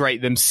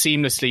integrate them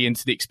seamlessly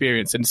into the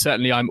experience, and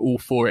certainly I'm all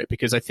for it,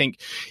 because I think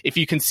if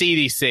you can see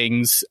these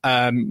things,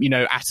 at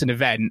an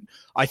event,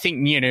 I think,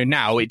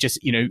 now it just,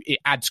 it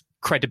adds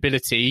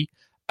credibility.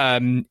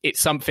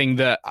 It's something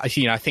that I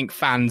think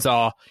fans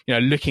are,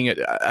 looking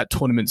at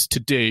tournaments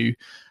to do.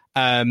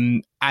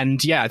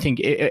 And yeah, I think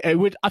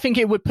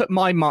it would put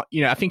my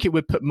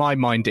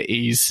mind at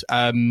ease.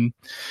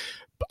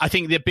 I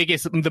think the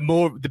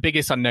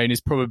biggest unknown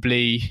is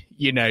probably,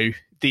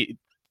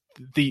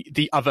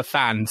 the other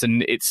fans.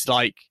 And it's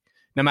like,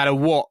 no matter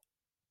what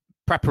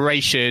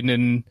preparation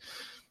and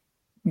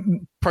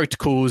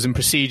protocols and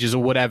procedures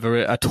or whatever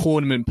a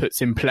tournament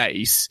puts in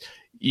place,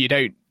 you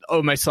don't,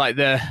 almost like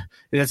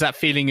there's that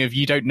feeling of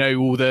you don't know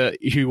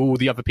who all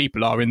the other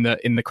people are in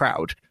the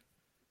crowd.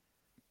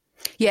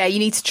 Yeah, you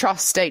need to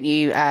trust, don't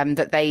you,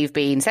 that they've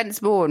been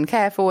sensible and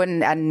careful,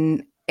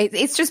 and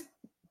it's just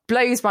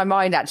blows my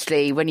mind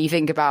actually when you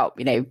think about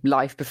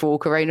life before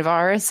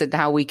coronavirus and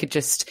how we could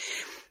just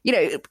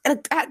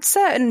at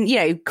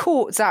certain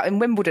courts out in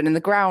Wimbledon in the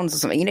grounds or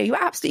something, you're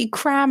absolutely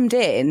crammed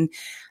in,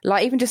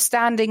 like even just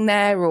standing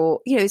there, or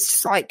it's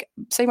just like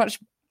so much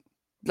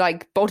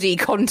like body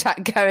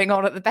contact going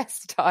on at the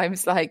best of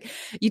times. Like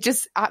you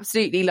just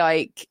absolutely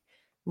like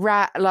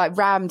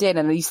rammed in,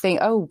 and you think,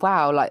 oh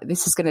wow, like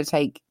this is going to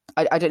take.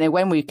 I don't know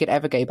when we could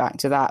ever go back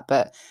to that,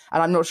 and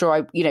I'm not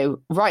sure.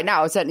 Right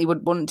now I certainly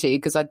wouldn't want to,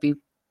 because I'd be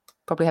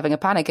probably having a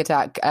panic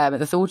attack at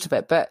the thought of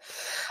it. But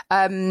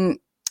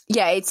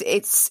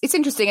it's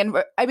interesting,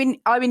 and I mean,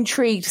 I'm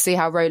intrigued to see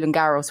how Roland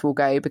Garros will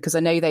go, because I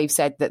know they've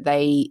said that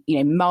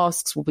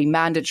masks will be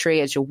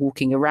mandatory as you're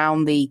walking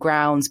around the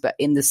grounds, but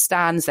in the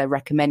stands they're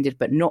recommended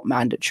but not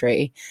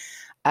mandatory.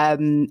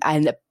 And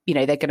they're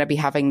going to be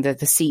having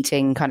the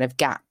seating kind of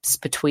gaps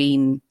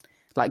between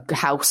like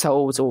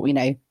households or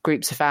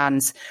groups of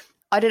fans.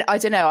 I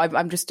don't know.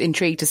 I'm just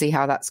intrigued to see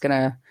how that's going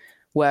to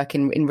work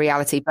in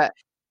reality. But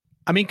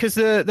I mean, because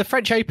the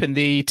French Open,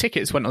 the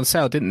tickets went on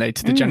sale, didn't they,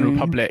 to the general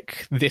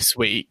public this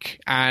week?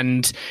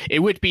 And it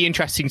would be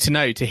interesting to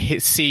know,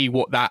 see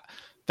what that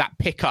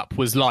pickup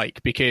was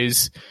like,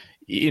 because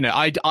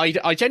I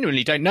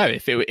genuinely don't know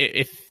if they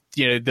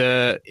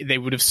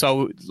would have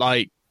sold,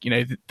 like,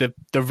 the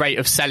rate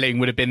of selling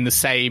would have been the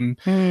same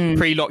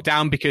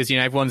pre-lockdown, because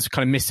everyone's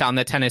kind of missed out on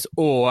their tennis,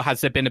 or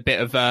has there been a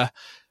bit of a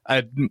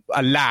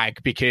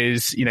lag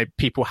because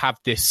people have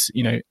this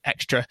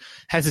extra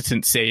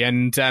hesitancy,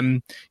 and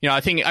I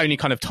think only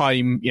kind of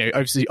time,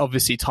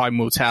 obviously time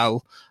will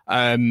tell,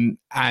 and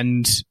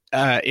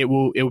it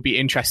will be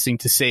interesting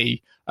to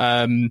see,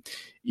 as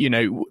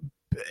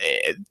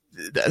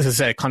I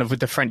said, kind of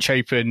with the French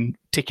Open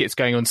tickets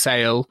going on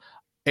sale,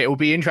 it will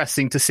be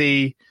interesting to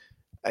see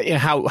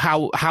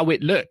how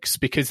it looks,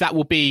 because that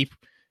will be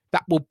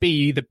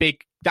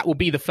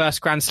the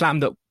first Grand Slam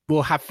that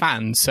will have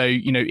fans. So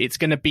it's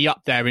going to be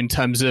up there in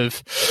terms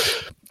of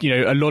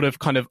a lot of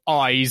kind of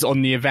eyes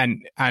on the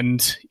event,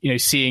 and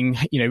seeing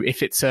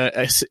if it's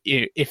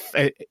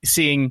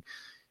seeing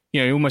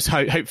almost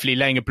hopefully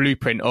laying a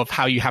blueprint of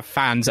how you have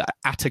fans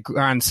at a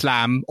Grand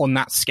Slam on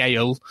that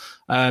scale,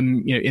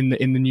 in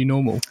the new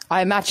normal.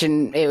 I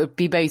imagine it would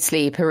be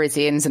mostly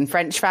Parisians and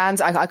French fans.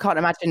 I can't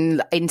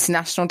imagine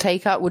international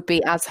take-up would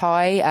be as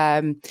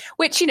high,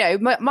 which,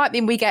 might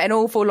mean we get an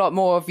awful lot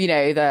more of,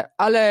 the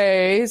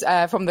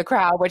allos from the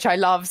crowd, which I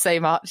love so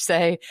much. So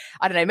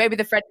I don't know, maybe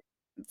the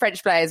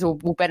French players will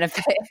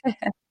benefit.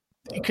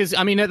 Because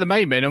I mean, at the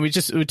moment, and we're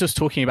just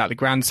talking about the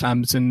Grand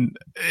Slams, and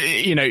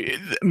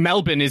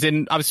Melbourne is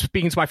in. I was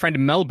speaking to my friend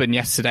in Melbourne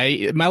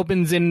yesterday.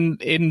 Melbourne's in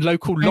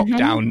local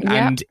lockdown,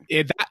 and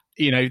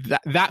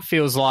that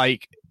feels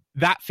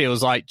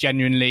like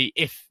genuinely,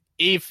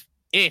 if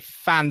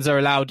fans are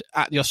allowed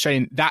at the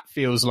Australian, that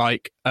feels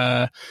like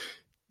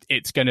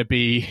it's going to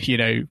be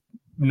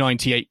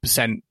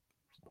 98%.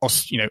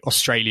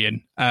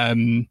 Australian.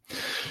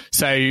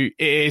 So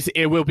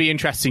it will be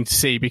interesting to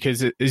see,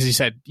 because as you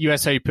said,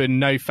 US Open,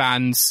 no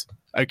fans,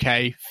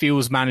 okay,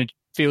 feels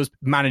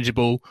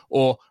manageable,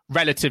 or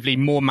relatively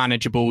more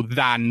manageable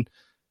than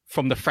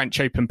from the French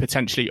Open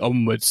potentially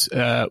onwards,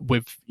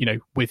 with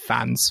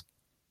fans.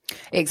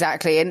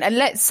 Exactly. And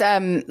let's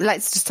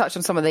just touch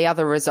on some of the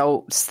other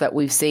results that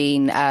we've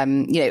seen.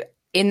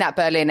 In that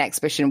Berlin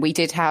exhibition, we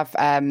did have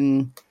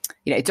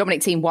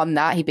Dominic Thiem won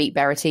that. He beat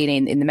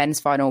Berrettini in the men's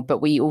final, but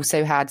we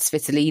also had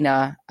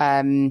Svitolina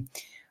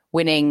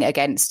winning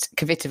against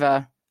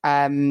Kvitova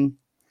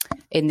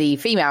in the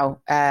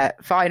female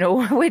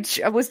final, which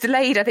was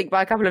delayed, I think,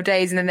 by a couple of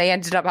days, and then they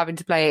ended up having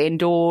to play it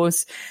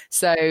indoors.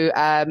 So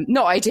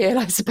not ideal,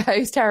 I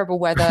suppose. Terrible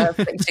weather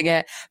affecting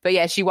it. But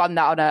yeah, she won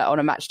that on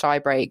a match tie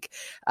break.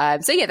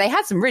 So yeah, they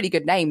had some really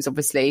good names,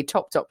 obviously,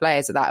 top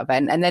players at that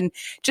event. And then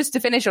just to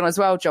finish on as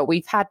well, Joel,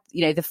 we've had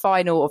the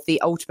final of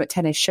the Ultimate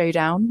Tennis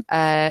Showdown.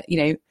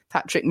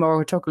 Patrick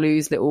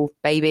Mouratoglou's little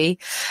baby.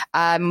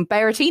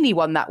 Berrettini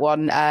won that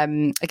one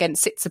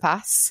against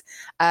Tsitsipas.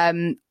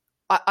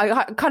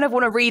 I kind of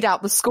want to read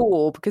out the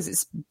score because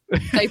it's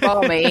so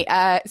balmy.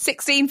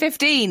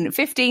 16-15,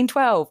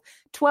 15-12,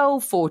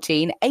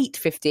 12-14,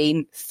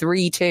 8-15,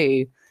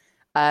 3-2.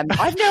 I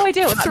have no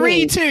idea what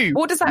 3-2.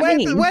 What does that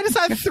mean? Where does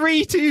that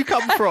 3-2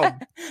 come from?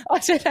 I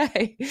don't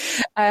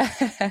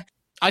know.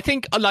 I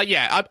think,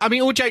 I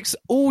mean, all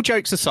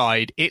jokes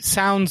aside, it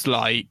sounds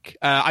like,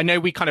 I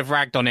know we kind of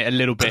ragged on it a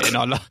little bit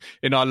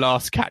in our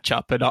last catch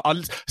up,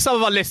 and some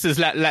of our listeners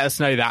let us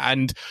know that.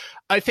 And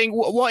I think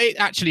what it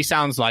actually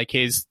sounds like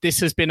is this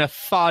has been a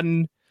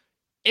fun,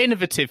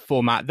 innovative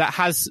format that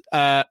has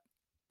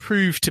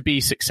proved to be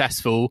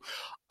successful.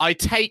 I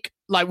take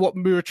like what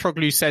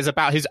Mouratoglou says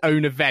about his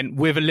own event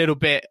with a little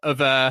bit of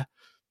a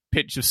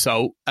pinch of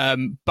salt,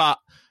 but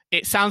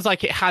it sounds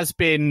like it has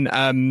been,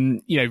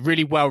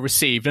 really well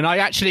received. And I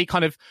actually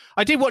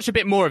I did watch a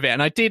bit more of it,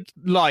 and I did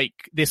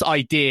like this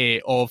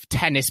idea of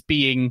tennis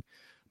being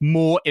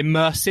more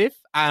immersive.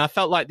 And I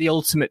felt like the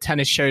Ultimate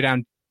Tennis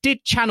Showdown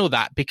did channel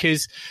that,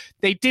 because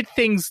they did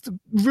things,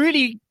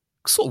 really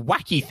sort of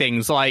wacky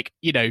things, like,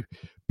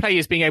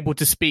 players being able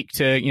to speak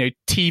to,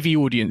 TV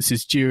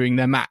audiences during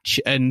their match,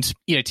 and,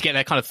 to get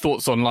their kind of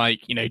thoughts on, like,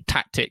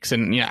 tactics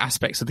and,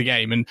 aspects of the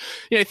game, and,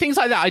 things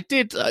like that.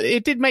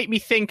 It did make me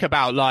think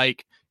about,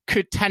 like,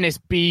 could tennis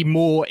be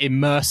more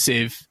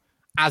immersive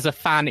as a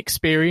fan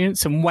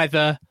experience, and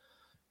whether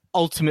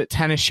Ultimate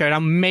Tennis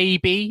Showdown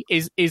maybe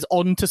is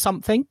on to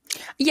something?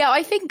 Yeah,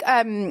 I think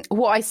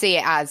what I see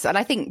it as, and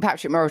I think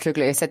Patrick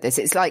Mouratoglou said this,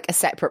 it's like a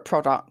separate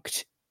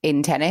product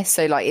in tennis.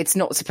 So like it's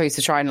not supposed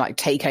to try and like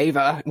take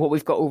over what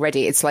we've got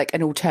already. It's like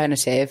an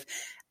alternative.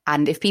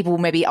 And if people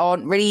maybe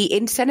aren't really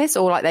into tennis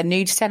or like they're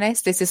new to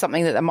tennis, this is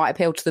something that might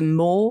appeal to them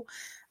more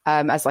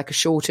as like a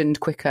shortened,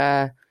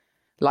 quicker,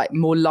 like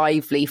more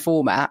lively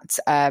format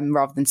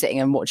rather than sitting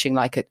and watching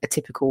like a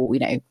typical,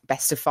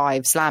 best of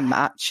 5 slam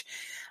match.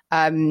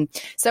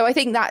 So I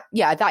think that,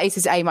 that is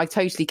his aim. I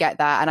totally get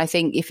that. And I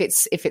think if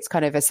it's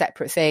kind of a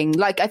separate thing,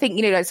 like I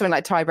think, like something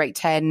like tiebreak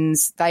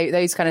 10s,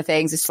 those kind of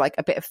things, it's like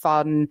a bit of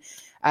fun,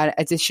 an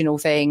additional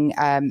thing,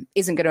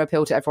 isn't going to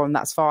appeal to everyone.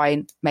 That's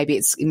fine. Maybe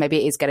it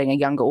is getting a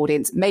younger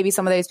audience. Maybe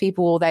some of those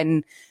people will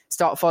then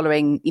start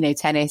following,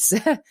 tennis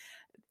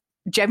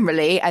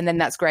generally. And then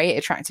that's great,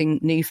 attracting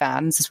new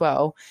fans as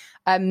well.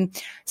 Some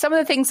of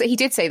the things that he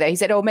did say though, he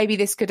said, maybe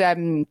this could,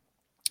 when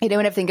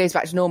everything goes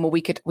back to normal,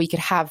 we could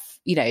have,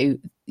 a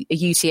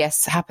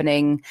UTS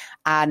happening,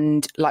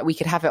 and like we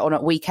could have it on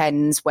at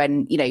weekends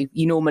when,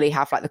 you normally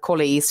have like the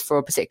qualies for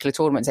a particular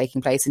tournament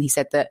taking place. And he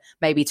said that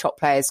maybe top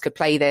players could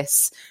play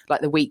this like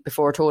the week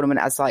before a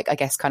tournament as like, I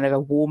guess, kind of a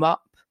warm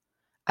up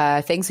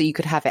thing. So you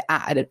could have it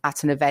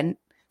at an event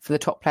for the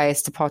top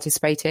players to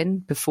participate in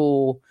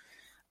before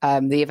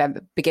the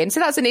event begins. So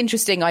that's an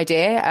interesting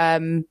idea.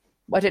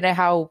 I don't know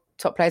how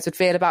top players would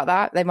feel about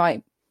that. They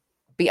might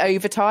be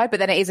overtired, but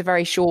then it is a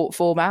very short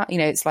format.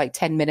 It's like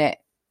 10-minute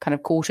kind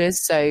of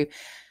quarters. So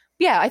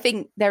yeah, I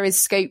think there is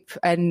scope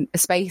and a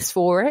space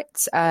for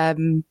it.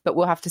 But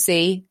we'll have to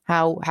see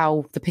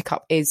how the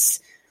pickup is,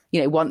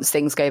 once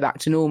things go back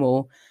to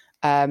normal.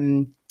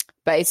 But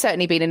it's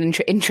certainly been an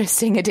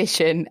interesting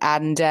addition,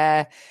 and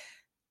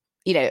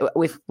we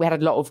had a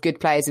lot of good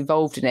players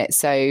involved in it.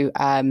 So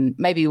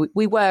maybe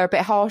we were a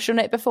bit harsh on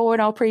it before in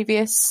our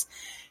previous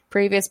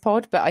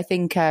pod, but I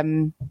think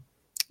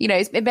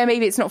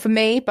maybe it's not for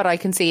me, but I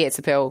can see its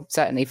appeal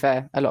certainly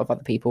for a lot of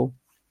other people.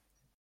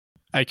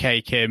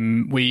 Okay,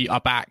 Kim, we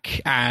are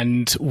back,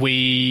 and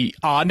we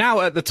are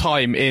now at the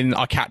time in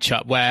our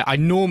catch-up where I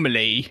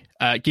normally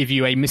give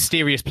you a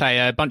mysterious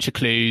player, a bunch of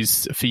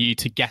clues for you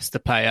to guess the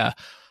player,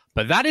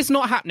 but that is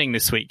not happening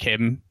this week,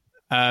 Kim.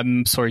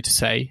 Sorry to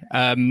say.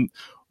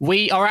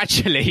 We are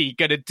actually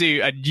going to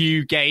do a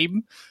new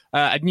game,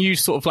 a new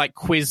sort of like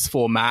quiz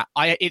format.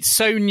 It's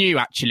so new,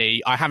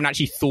 actually. I haven't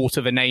actually thought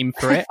of a name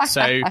for it.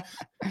 So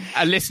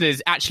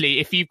listeners, actually,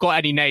 if you've got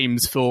any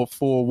names for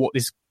what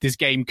this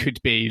game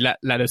could be,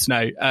 let us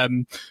know.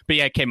 But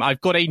yeah, Kim,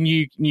 I've got a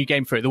new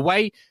game for it. The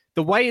way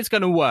it's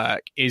going to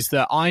work is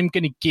that I'm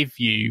going to give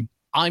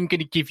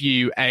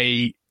you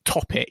a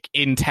topic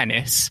in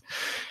tennis,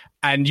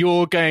 and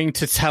you're going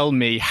to tell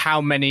me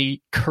how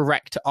many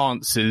correct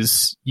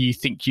answers you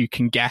think you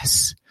can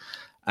guess.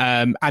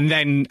 And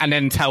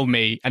then tell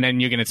me, and then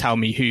you're going to tell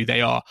me who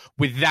they are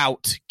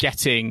without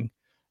getting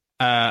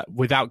a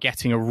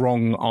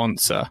wrong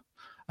answer.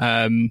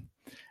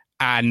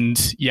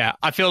 And yeah,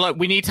 I feel like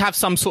we need to have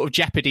some sort of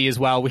jeopardy as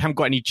well. We haven't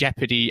got any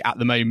jeopardy at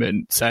the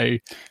moment. So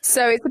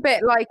it's a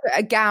bit like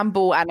a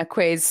gamble and a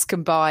quiz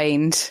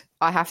combined.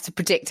 I have to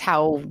predict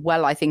how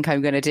well I think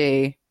I'm going to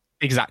do.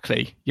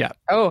 Exactly. Yeah.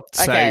 Oh,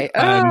 okay.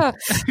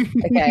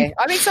 Okay.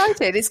 I'm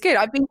excited. It's good.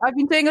 I've been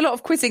doing a lot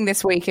of quizzing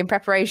this week in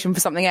preparation for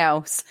something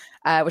else,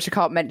 which I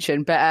can't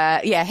mention.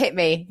 But yeah, hit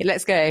me.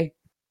 Let's go.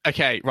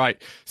 Okay,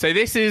 right. So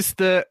this is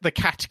the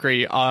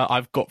category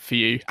I've got for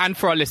you, and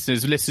for our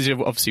listeners. Listeners are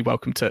obviously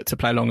welcome to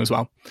play along as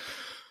well.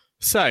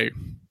 So,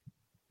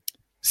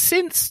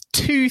 since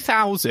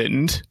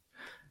 2000,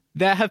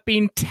 there have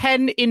been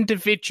 10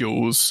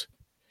 individuals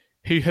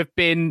who have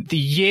been the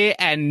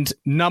year-end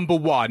number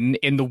 1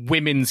 in the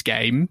women's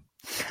game.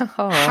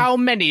 Oh. How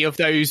many of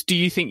those do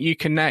you think you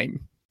can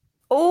name?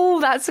 Oh,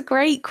 that's a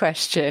great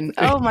question.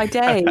 Oh, my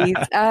days.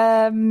 Okay,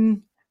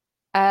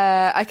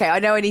 I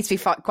know I need to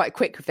be quite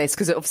quick with this,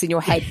 because obviously in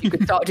your head you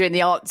could start doing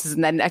the answers,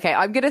 and then, okay,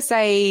 I'm going to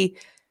say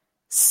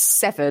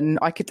 7.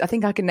 I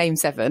think I can name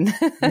 7.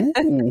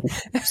 Ooh,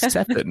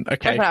 7.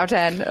 Okay. 7 out of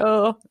 10.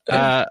 Oh.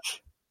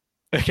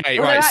 Okay,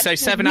 right. So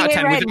 7 out of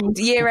 10.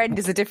 Year end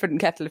is a different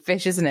kettle of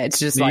fish, isn't it? It's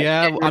just like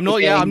I'm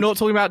not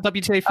talking about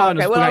WTA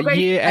finals. Okay, well, about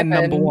year end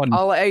number 1.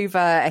 I'll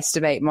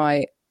overestimate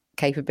my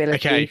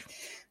capability.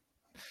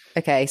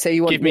 Okay. So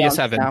you want give me a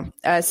 7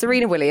 now?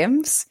 Serena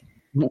Williams,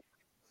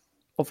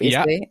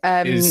 obviously.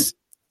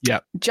 Yeah.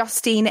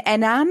 Justine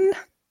Henin.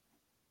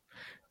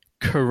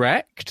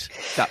 Correct.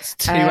 That's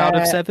 2 out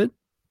of 7.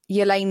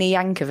 Jelena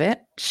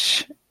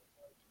Jankovic.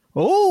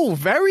 Oh,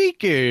 very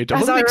good.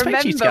 As I remember,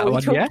 we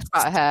talked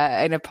about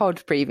her in a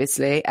pod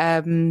previously.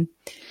 Simona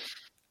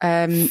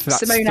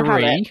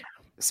Halep.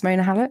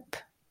 Simona Halep.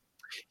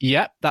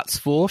 Yep, that's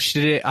 4.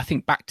 She did it, I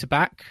think, back to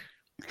back.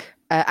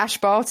 Ash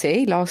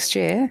Barty last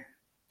year.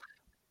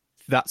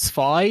 That's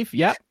 5.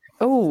 Yep.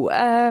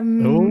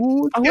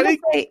 I'm trying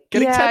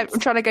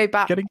to go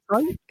back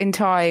in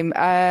time.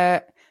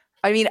 I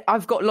mean,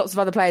 I've got lots of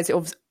other players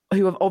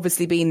who have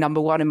obviously been number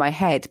 1 in my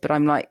head, but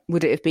I'm like,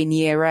 would it have been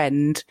year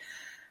end?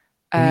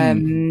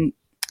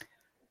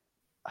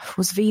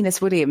 Was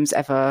Venus Williams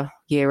ever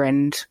year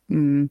end?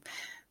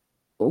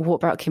 What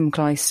about Kim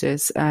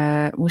Clijsters?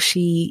 Was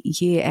she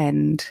year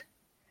end?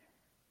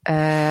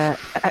 I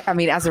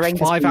mean, Azarenka's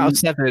 5 out of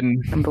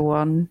 7. number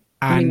one.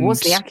 I mean,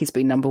 Wozniacki's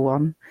been number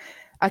one.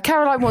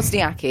 Caroline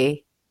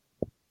Wozniacki.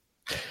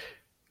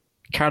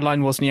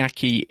 Caroline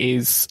Wozniacki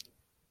is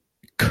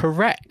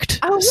correct.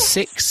 Oh, yes.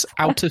 6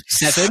 out of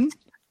 7.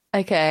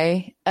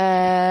 Okay.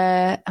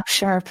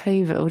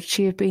 Sharapova, would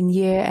she have been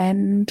year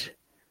end?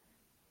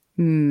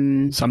 So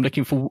I'm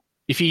looking for...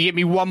 If you give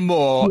me one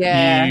more,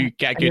 you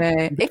get a good...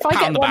 If I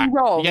get one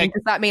wrong, does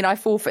that mean I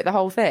forfeit the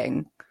whole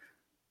thing?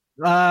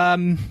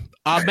 I'll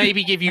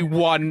maybe give you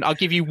one. I'll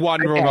give you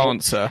one wrong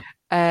answer.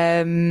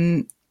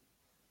 I'm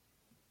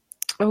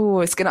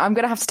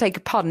gonna have to take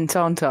a punt,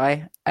 aren't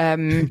I?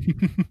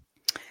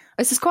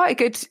 This is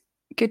quite a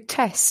good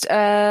test.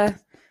 What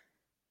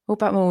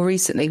about more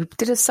recently?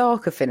 Did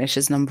Osaka finish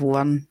as number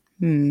one?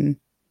 I'm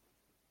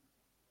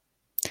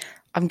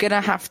gonna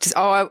have to.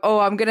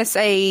 I'm gonna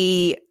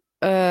say.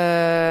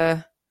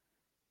 I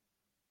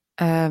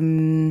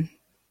mean,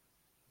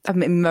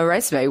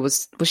 Mauresmo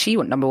was she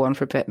number one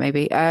for a bit?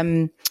 Maybe.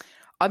 I'm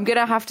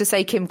gonna have to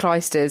say Kim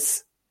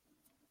Clijsters.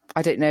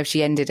 I don't know if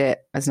she ended it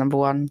as number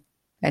one,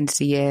 ended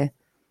the year.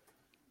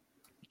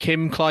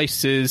 Kim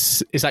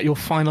Clijsters, is that your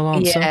final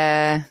answer?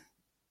 Yeah.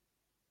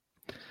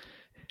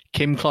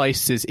 Kim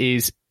Clijsters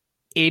is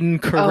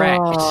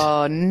incorrect.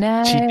 Oh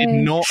no, she did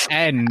not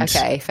end.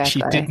 Okay, fair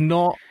She play. did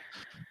not.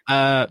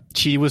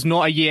 She was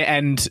not a year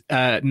end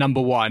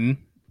number one.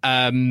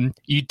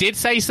 You did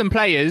say some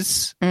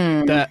players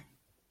that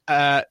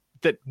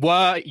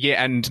were year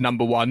end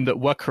number one that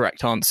were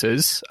correct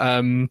answers.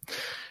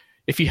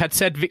 If you had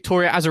said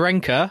Victoria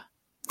Azarenka,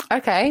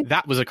 okay,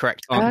 that was a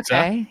correct answer.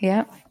 Okay,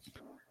 yeah.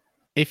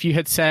 If you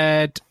had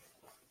said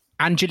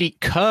Angelique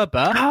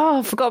Kerber, oh,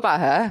 I forgot about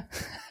her.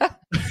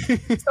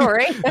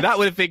 Sorry, that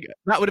would have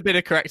been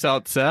a correct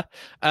answer.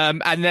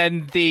 And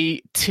then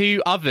the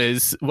two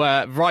others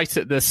were right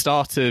at the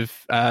start of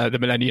the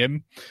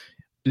millennium.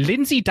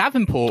 Lindsay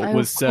Davenport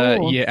was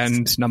year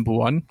end number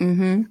one,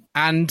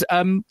 and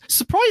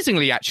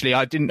surprisingly, actually,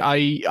 I didn't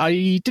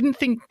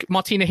think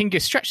Martina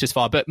Hingis stretched as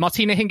far, but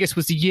Martina Hingis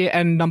was the year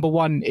end number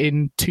one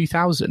in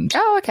 2000.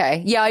 Oh,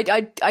 okay, yeah,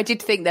 I did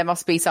think there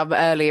must be some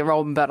earlier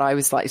on, but I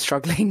was like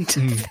struggling to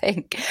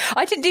think.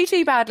 I didn't do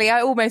too badly.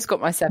 I almost got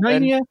my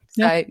 7.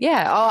 So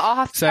yeah, I'll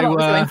have to come up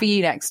with something for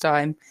you next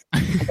time.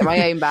 Get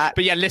my own back.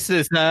 But yeah,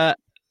 listeners,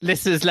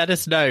 let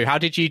us know. How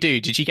did you do?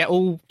 Did you get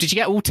all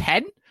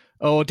 10?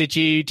 Or did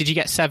you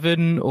get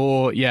 7?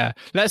 Or let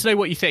us know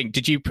what you think.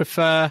 Did you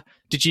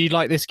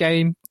like this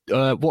game?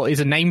 What is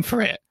a name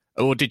for it?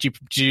 Or do you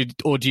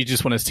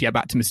just want us to get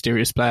back to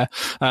Mysterious Player?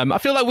 I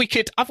feel like we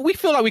could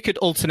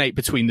alternate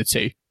between the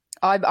two.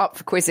 I'm up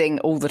for quizzing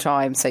all the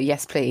time, so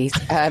yes, please.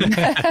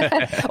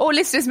 Or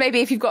listeners, maybe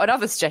if you've got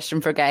another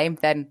suggestion for a game,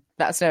 then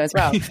let us know as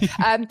well.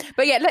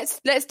 But yeah,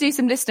 let's do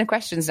some listener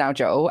questions now,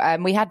 Joel.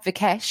 We had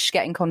Vikesh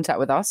get in contact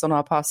with us on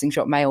our Passing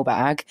Shot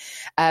mailbag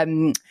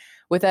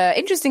with an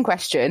interesting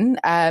question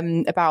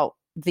about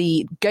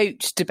the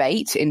GOAT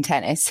debate in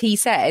tennis. He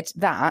said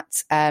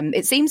that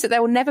it seems that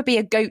there will never be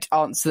a GOAT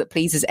answer that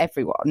pleases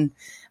everyone.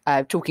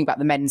 Talking about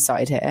the men's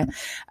side here.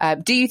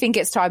 Do you think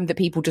it's time that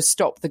people just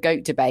stop the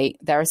GOAT debate?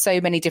 There are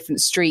so many different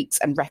streaks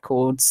and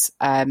records,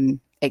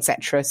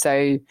 etc.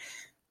 So,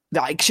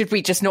 like, should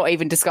we just not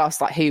even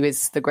discuss like who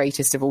is the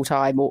greatest of all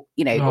time, or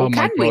or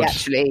can we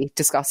actually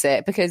discuss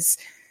it? Because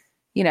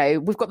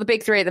we've got the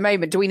big three at the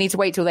moment. Do we need to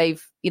wait till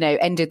they've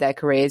ended their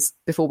careers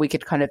before we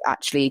could kind of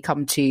actually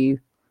come to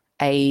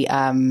a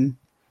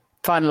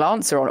final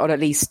answer on at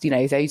least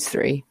those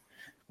three?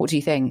 What do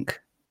you think?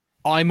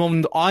 I'm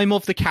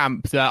of the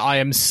camp that I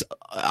am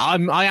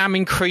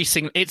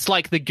increasing. It's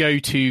like the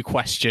go-to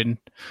question.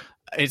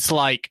 It's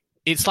like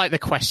the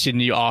question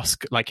you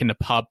ask like in a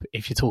pub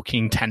if you're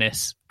talking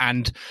tennis,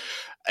 and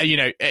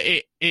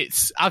I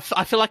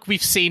feel like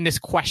we've seen this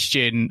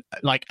question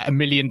like a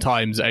million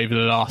times over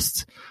the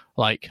last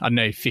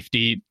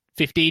 15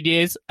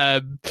 years.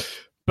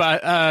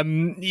 But for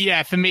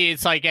me,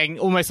 it's like getting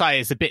almost like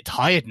it's a bit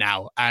tired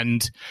now,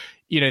 and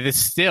there's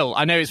still,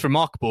 I know it's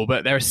remarkable,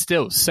 but there are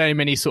still so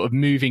many sort of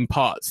moving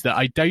parts that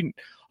I don't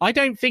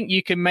think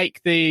you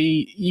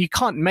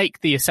can't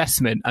make the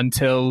assessment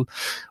until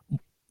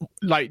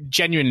like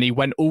genuinely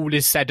when all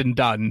is said and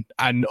done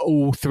and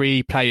all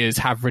three players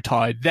have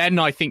retired. Then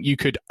I think you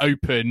could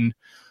open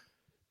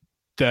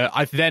that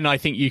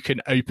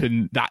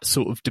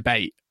sort of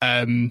debate.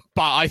 But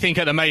I think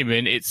at the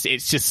moment it's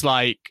just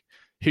like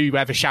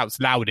whoever shouts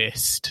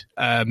loudest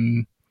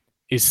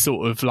is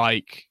sort of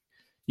like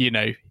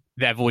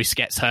their voice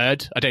gets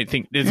heard. I don't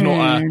think there's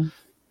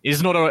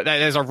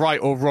a right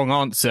or wrong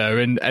answer.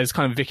 And as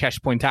kind of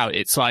Vikesh point out,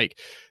 it's like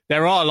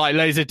there are like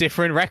loads of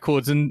different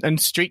records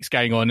and streaks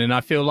going on. And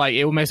I feel like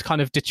it almost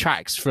kind of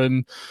detracts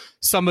from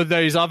some of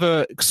those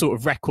other sort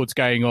of records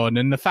going on.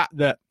 And the fact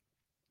that,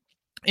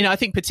 I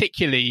think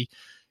particularly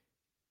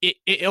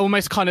it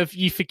almost kind of,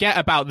 you forget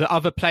about the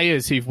other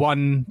players who've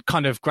won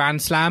kind of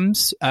Grand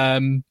Slams,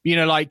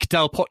 like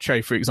Del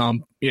Potro, for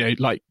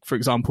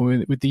example,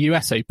 with the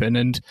US Open.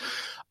 And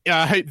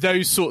I hope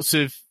those sorts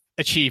of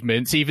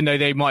achievements, even though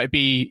they might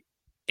be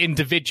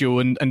individual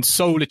and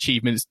sole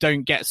achievements,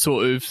 don't get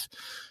sort of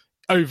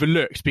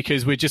overlooked,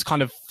 because we're just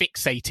kind of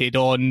fixated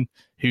on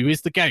who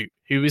is the GOAT.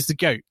 Who is the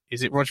GOAT?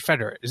 Is it Roger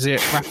Federer? Is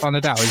it Rafael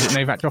Nadal? Is it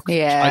Novak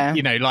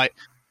Djokovic? Yeah.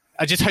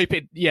 I just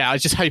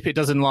hope it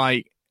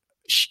doesn't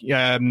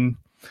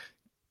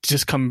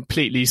just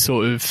completely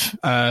sort of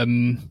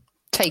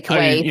take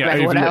away from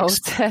everyone else.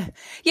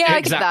 Yeah,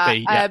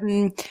 exactly. I get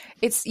that.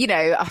 It's,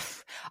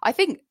 I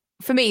think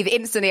for me,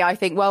 instantly I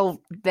think, well,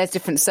 there's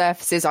different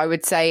surfaces. I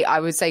would say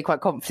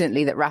quite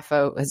confidently that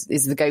Rafa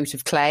is the GOAT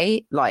of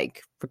clay,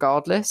 like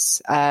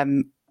regardless.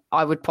 I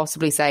would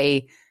possibly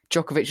say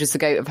Djokovic is the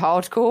GOAT of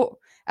hard court,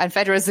 and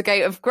Federer is the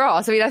GOAT of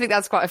grass. I mean, I think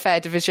that's quite a fair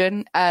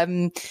division.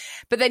 But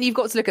then you've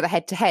got to look at the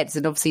head-to-heads,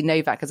 and obviously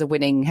Novak has a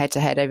winning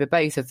head-to-head over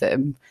both of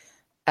them.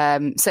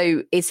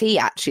 So is he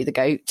actually the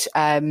GOAT?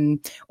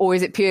 Or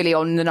is it purely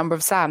on the number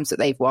of slams that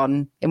they've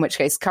won? In which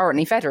case,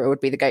 currently Federer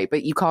would be the GOAT,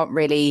 but you can't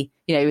really,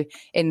 in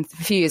a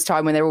few years'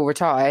 time when they're all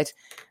retired,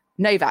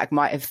 Novak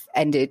might have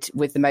ended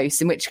with the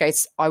most, in which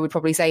case I would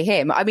probably say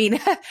him. I mean,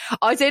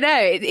 I don't know.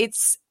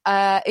 It's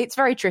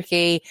very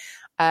tricky.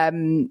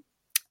 I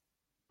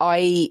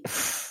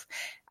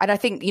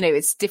think,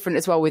 it's different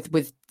as well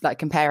with like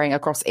comparing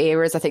across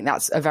eras. I think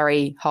that's a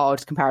very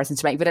hard comparison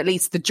to make, but at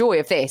least the joy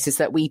of this is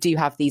that we do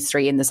have these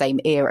three in the same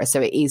era.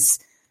 So it is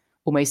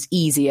almost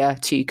easier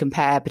to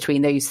compare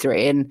between those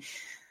three. And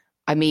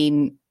I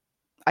mean,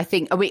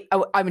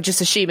 I'm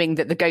just assuming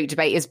that the GOAT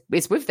debate is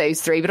with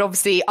those three, but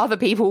obviously other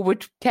people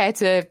would care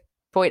to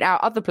point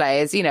out other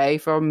players,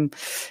 from,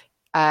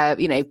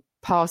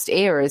 past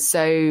eras.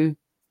 So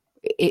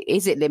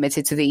is it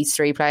limited to these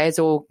three players,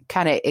 or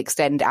can it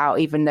extend out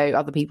even though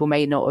other people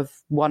may not have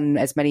won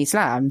as many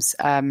slams?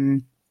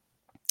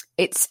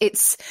 It's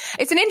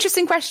an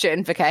interesting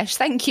question, Vikesh.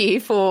 Thank you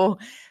for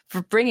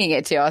bringing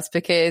it to us,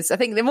 because I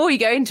think the more you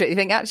go into it, you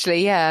think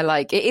actually, yeah,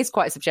 like it is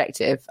quite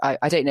subjective.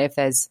 I don't know if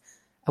there's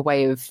a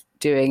way of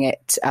doing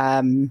it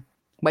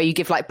where you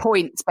give like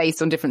points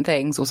based on different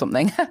things or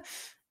something.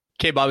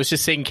 Kim, I was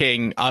just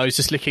looking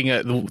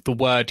at the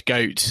word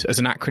GOAT as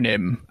an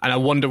acronym, and I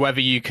wonder whether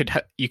you could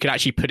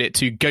actually put it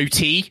to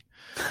goatee,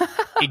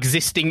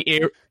 existing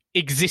era,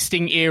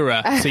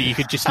 so you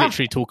could just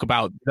literally talk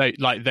about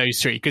like those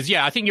three. Because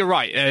I think you're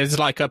right.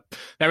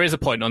 There is a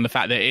point on the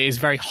fact that it is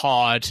very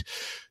hard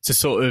to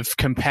sort of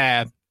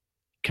compare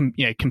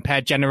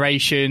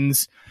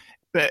generations,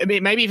 but I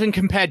mean, maybe even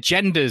compare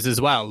genders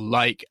as well.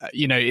 Like,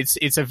 there's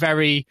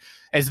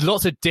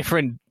lots of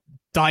different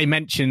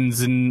dimensions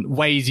and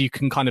ways you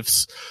can kind of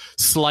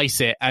slice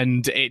it,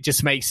 and it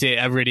just makes it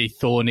a really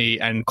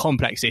thorny and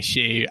complex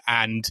issue.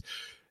 And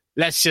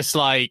let's just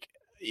agree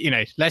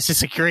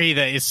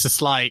that it's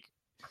just like,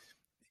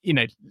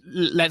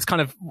 let's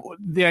kind of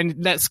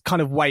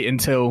wait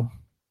until,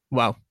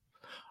 well,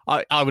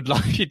 I would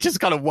like you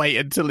just kind of wait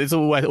until it's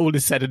all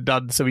is said and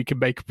done, so we can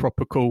make a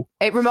proper call.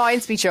 It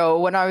reminds me,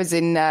 Joel, when I was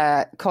in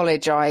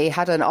college, I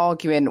had an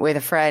argument with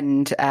a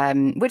friend,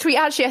 which we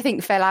actually, I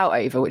think, fell out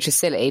over, which is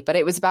silly, but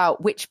it was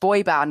about which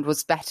boy band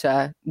was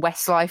better,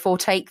 Westlife or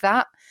Take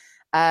That.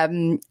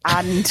 And,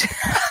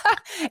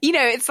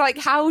 it's like,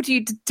 how do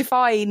you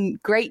define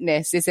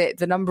greatness? Is it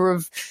the number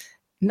of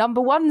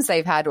number ones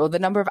they've had or the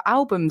number of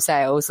album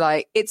sales?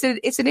 Like it's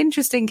an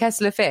interesting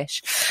kettle of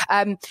fish.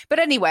 But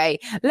anyway,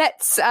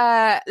 let's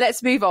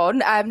move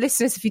on.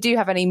 Listeners, if you do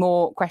have any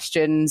more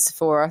questions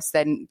for us,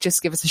 then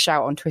just give us a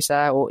shout on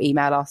Twitter or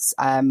email us.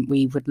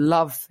 We would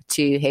love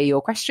to hear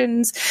your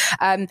questions.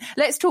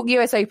 Let's talk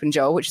US Open,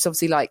 Joel, which is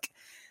obviously like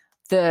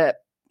the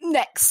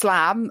next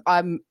slam.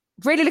 I'm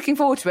really looking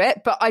forward to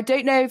it, but I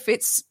don't know if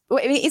is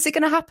it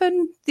going to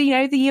happen?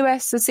 The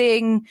US are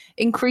seeing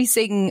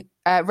increasing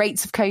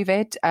rates of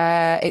COVID.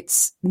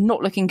 It's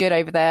not looking good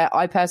over there.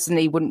 I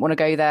personally wouldn't want to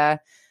go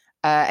there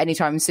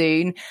anytime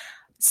soon.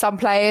 Some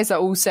players are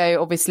also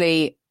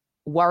obviously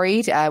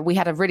worried. We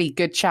had a really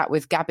good chat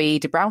with Gabby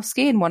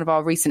Dabrowski in one of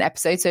our recent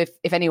episodes. So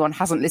if anyone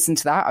hasn't listened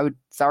to that, I would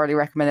thoroughly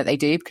recommend that they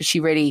do, because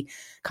she really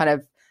kind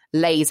of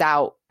lays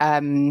out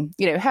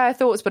her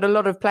thoughts, but a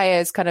lot of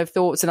players' kind of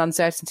thoughts and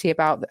uncertainty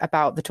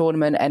about the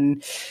tournament,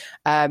 and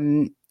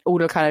all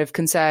the kind of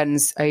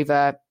concerns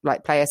over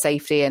like player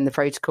safety and the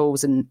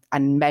protocols and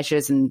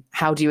measures, and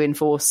how do you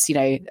enforce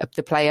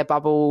the player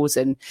bubbles.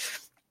 And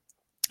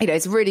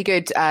it's a really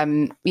good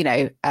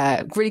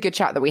really good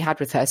chat that we had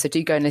with her, so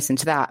do go and listen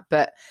to that.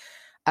 But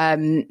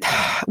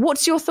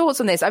what's your thoughts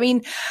on this? I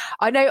mean,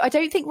 I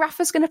don't think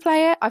Rafa's going to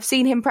play it. I've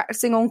seen him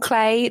practicing on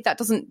clay. That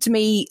doesn't, to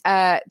me,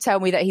 tell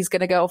me that he's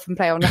going to go off and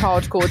play on the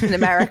hard court in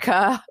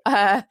America.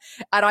 And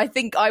I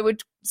think I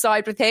would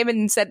side with him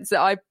in the sense that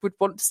I would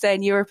want to stay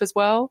in Europe as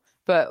well.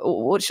 But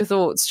what's your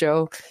thoughts,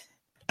 Joel?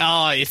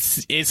 Oh,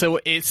 it's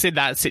in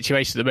that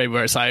situation at the moment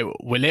where it's like,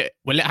 will it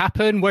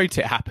happen? Won't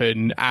it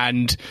happen?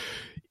 And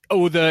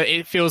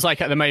it feels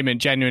like at the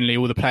moment, genuinely,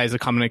 all the players are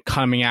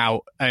coming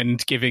out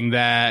and giving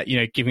their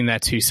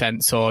 2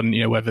 cents on,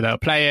 whether they'll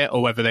play it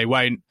or whether they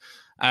won't.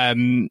 I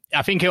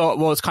think it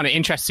was kind of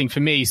interesting for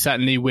me,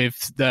 certainly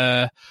with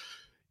the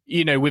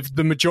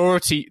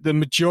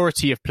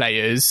majority of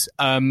players,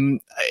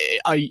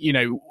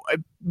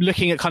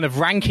 looking at kind of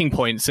ranking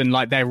points and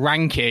like their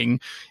ranking,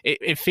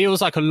 it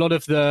feels like a lot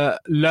of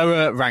the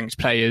lower ranked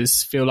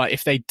players feel like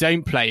if they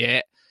don't play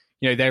it,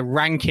 their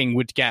ranking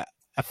would get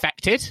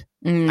affected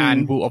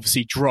and will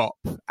obviously drop.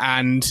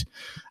 And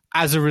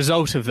as a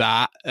result of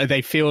that,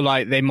 they feel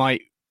like they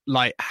might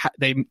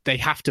they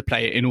have to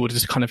play it in order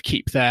to kind of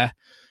keep their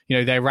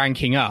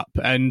ranking up.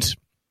 And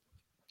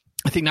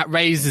I think that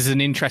raises an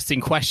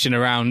interesting question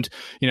around,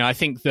 I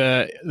think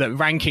the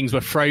rankings were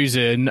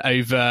frozen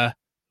over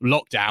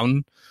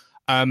lockdown.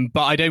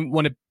 But I don't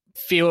want to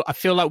I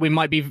feel like we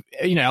might be,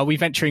 are we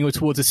venturing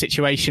towards a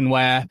situation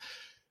where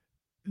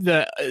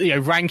the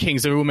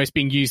rankings are almost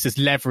being used as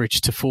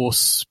leverage to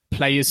force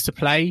players to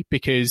play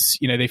because,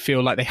 they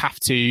feel like they have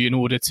to in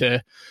order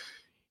to,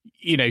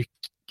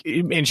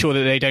 ensure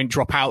that they don't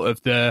drop out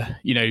of the,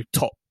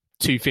 top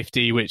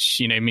 250, which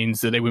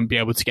means that they wouldn't be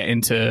able to get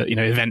into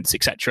events,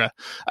 etc.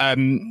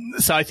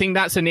 So I think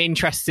that's an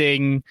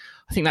interesting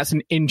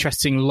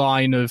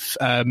line of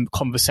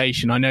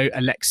conversation. I know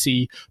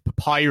Alexei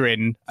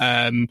Papirin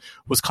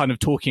was kind of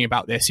talking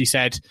about this. He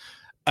said,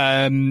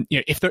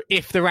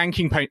 if the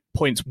ranking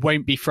points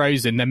won't be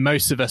frozen, then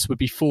most of us would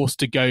be forced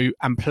to go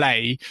and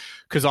play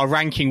because our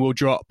ranking will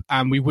drop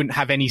and we wouldn't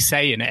have any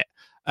say in it.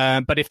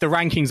 But if the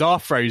rankings are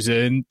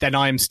frozen, then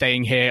I am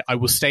staying here. I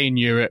will stay in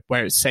Europe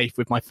where it's safe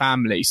with my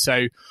family.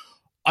 So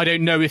I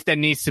don't know if there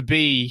needs to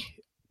be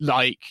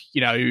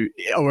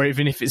or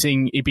even if it's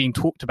being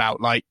talked about,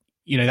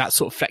 that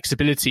sort of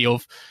flexibility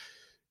of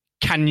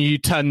can you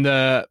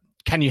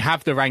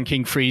have the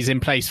ranking freeze in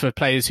place for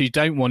players who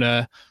don't want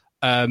to,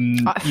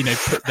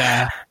 put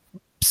their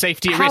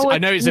safety at risk. I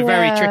know it's a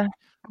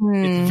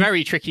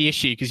very tricky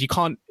issue because you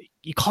can't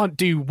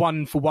do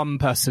one for one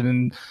person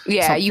and you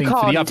can't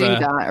for the other. Do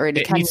that really.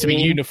 It needs to be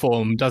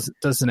uniform, doesn't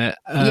it?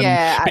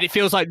 But it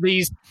feels like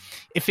these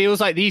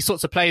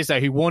sorts of players though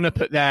who want to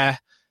put their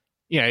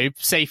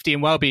safety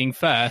and well-being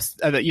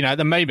first. At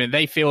the moment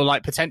they feel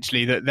like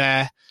potentially that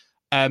they're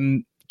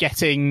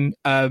getting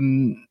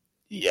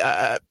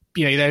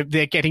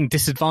they're getting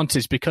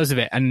disadvantaged because of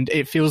it, and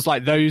it feels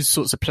like those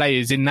sorts of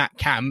players in that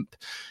camp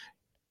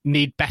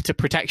need better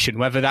protection,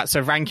 whether that's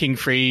a ranking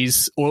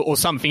freeze or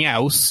something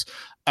else.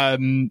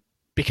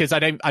 Because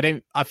I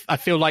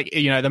feel like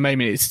at the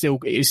moment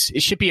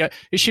it should be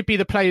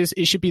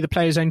the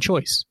player's own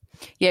choice.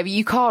 Yeah, but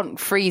you can't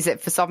freeze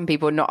it for some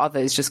people and not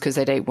others just because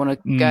they don't want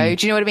to go.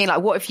 Do you know what I mean?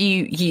 Like, what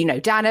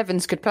if Dan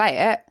Evans could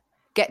play it,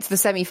 get to the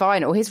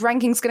semi-final, his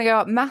ranking's going to go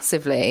up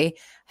massively.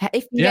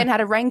 If you then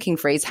had a ranking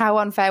freeze, how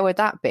unfair would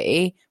that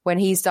be when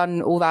he's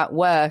done all that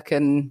work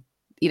and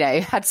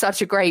had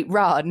such a great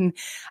run?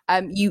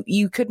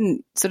 You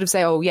couldn't sort of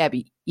say, oh yeah, but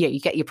you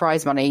get your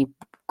prize money,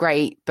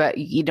 great, but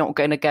you're not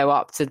going to go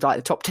up to like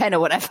the top 10 or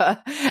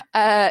whatever.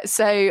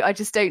 So I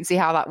just don't see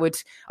how that would.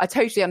 I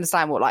totally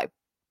understand what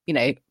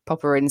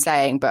Popperin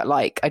saying, but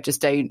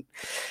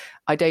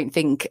I don't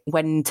think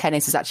when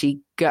tennis is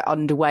actually get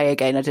underway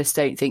again, I just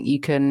don't think you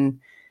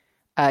can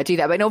do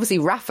that. But obviously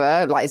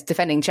Rafa is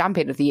defending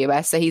champion of the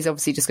US, so he's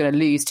obviously just going to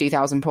lose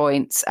 2,000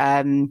 points.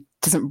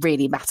 Doesn't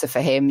really matter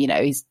for him,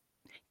 he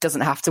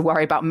doesn't have to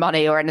worry about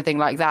money or anything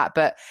like that.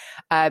 But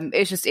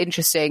it's just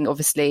interesting,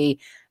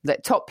 obviously,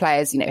 that top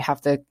players,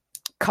 have the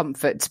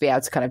comfort to be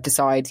able to kind of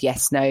decide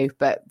yes, no,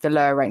 but the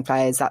lower ranked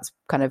players, that's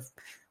kind of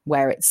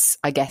where it's,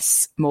 I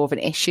guess, more of an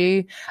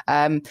issue.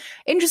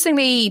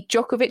 Interestingly,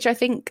 Djokovic, I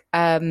think,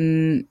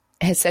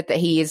 has said that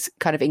he is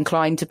kind of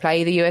inclined to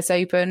play the US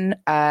Open,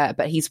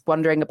 but he's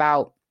wondering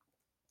about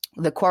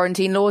the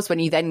quarantine laws when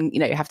you then,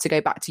 have to go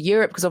back to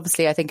Europe, because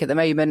obviously I think at the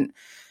moment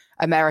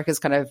America's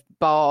kind of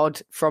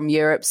barred from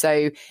Europe.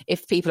 So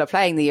if people are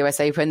playing the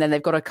US Open, then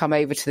they've got to come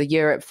over to the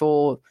Europe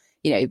for,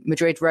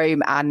 Madrid,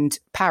 Rome and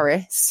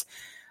Paris.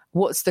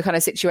 What's the kind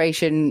of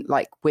situation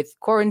like with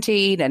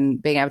quarantine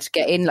and being able to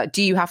get in?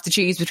 Do you have to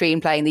choose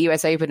between playing the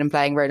US Open and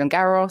playing Roland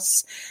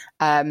Garros?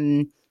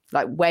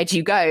 Where do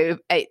you go?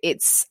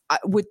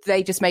 Would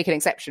they just make an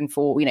exception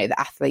for, the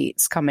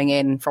athletes coming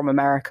in from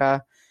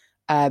America?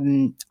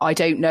 I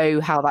don't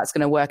know how that's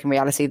going to work in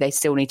reality. They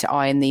still need to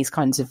iron these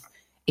kinds of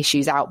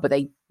issues out, but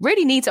they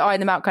really need to iron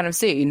them out kind of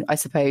soon, I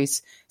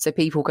suppose, so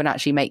people can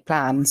actually make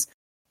plans.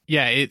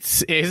 Yeah,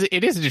 it is an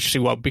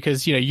interesting one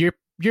because,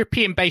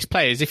 European-based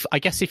players,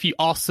 if you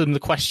ask them the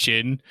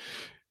question,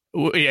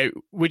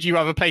 would you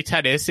rather play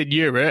tennis in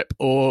Europe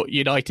or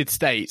United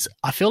States?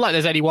 I feel like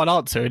there's only one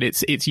answer, and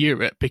it's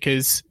Europe,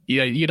 because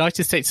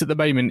United States at the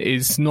moment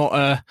is not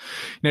a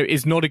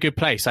good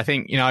place. I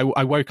think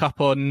I woke up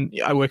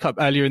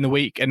earlier in the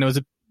week and there was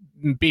a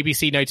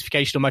BBC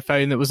notification on my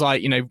phone that was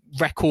like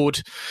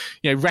record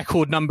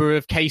number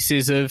of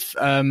cases of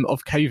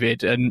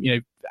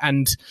COVID,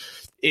 and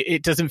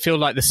it doesn't feel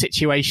like the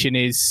situation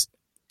is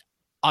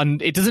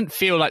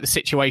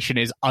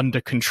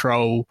under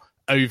control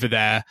over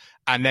there,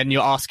 and then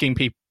you're asking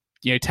people,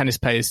 tennis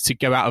players, to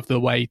go out of the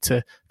way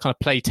to kind of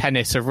play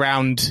tennis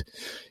around,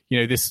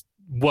 this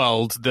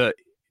world that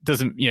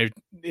doesn't,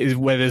 is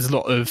where there's a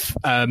lot of,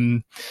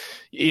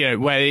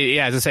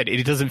 where, as I said,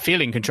 it doesn't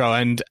feel in control,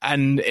 and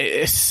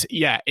it's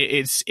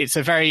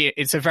a very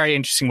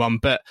interesting one,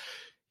 but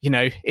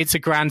it's a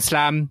Grand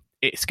Slam.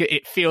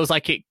 It feels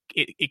like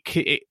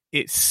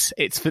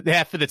it's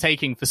there for the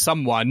taking for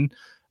someone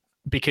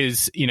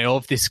because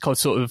of this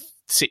sort of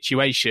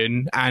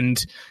situation,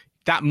 and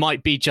that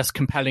might be just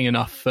compelling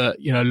enough for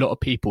a lot of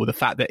people. The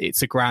fact that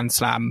it's a Grand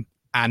Slam,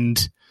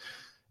 and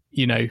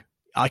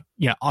I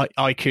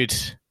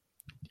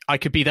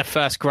could be the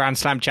first Grand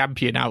Slam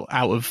champion out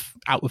of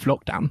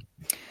lockdown.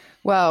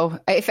 Well,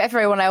 if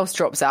everyone else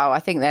drops out, I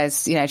think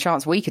there's a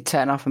chance we could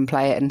turn up and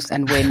play it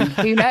and win.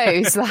 Who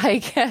knows?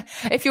 Like,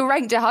 if you're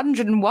ranked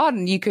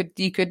 101, you could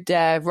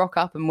rock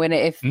up and win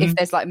it. If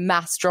there's like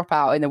mass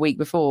dropout in the week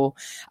before,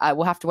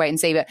 we'll have to wait and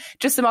see. But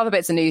just some other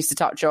bits of news to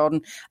touch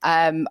on.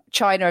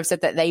 China have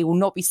said that they will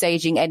not be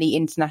staging any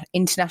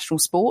international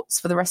sports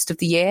for the rest of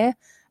the year.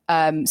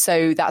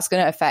 So that's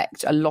going to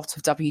affect a lot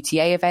of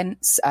WTA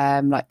events,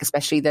 like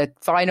especially the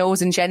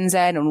finals in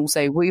Shenzhen and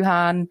also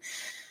Wuhan.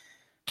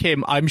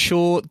 Kim, I'm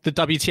sure the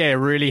WTA are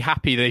really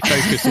happy they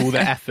focus all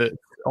their effort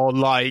on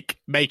like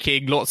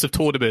making lots of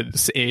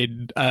tournaments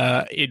in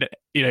China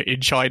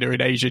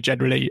and Asia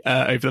generally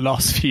over the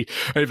last few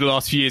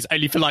years,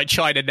 only for like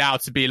China now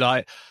to be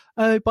like,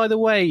 oh, by the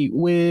way,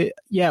 we're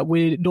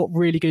not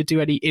really going to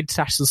do any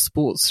international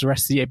sports the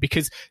rest of the year,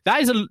 because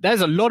there's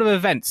a lot of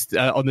events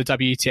on the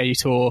WTA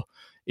tour,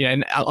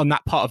 and on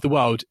that part of the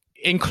world,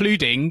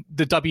 including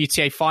the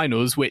WTA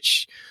finals,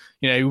 which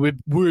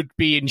would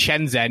be in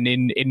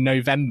Shenzhen in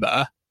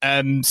November.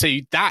 So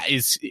that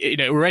is,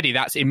 already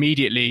that's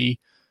immediately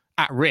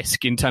at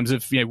risk in terms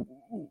of,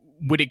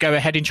 would it go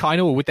ahead in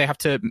China, or would they have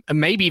to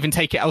maybe even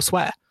take it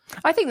elsewhere?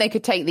 I think they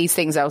could take these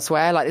things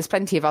elsewhere. Like, there's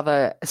plenty of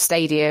other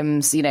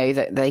stadiums,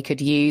 that they could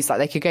use. Like,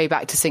 they could go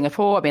back to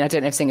Singapore. I mean, I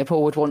don't know if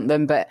Singapore would want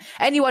them, but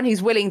anyone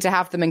who's willing to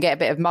have them and get a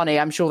bit of money,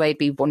 I'm sure they'd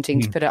be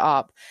wanting to put it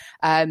up.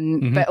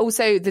 But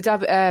also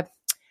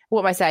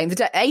what am I saying?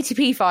 The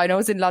ATP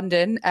finals in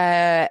London.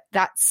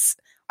 That's,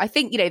 I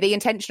think, the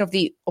intention of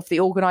the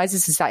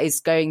organisers is that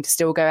is going to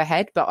still go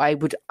ahead. But I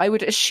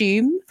would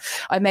assume,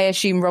 I may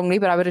assume wrongly,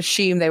 but I would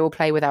assume they will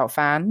play without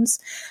fans.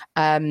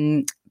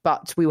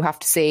 But we will have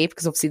to see,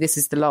 because obviously this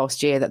is the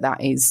last year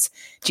that is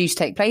due to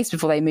take place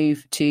before they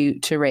move to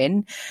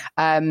Turin.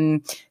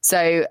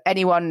 So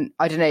anyone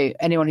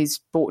who's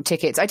bought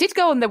tickets, I did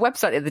go on their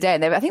website the other day,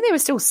 and I think they were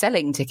still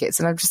selling tickets,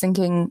 and I'm just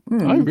thinking,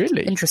 oh,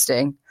 really?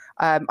 Interesting.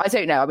 I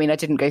don't know. I mean, I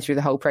didn't go through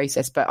the whole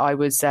process, but I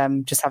was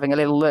just having a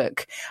little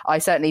look. I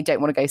certainly don't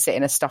want to go sit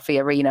in a stuffy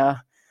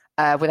arena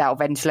without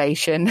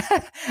ventilation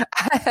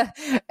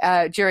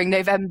during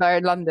November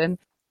in London.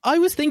 I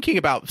was thinking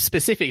about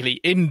specifically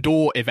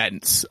indoor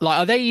events. Like,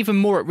 are they even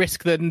more at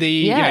risk than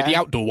the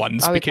outdoor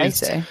ones? I would say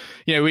so.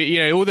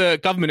 All the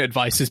government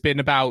advice has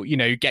been about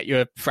get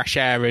your fresh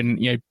air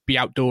and be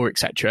outdoor,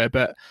 etc.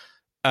 But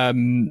I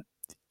don't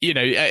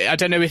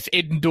know if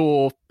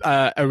indoor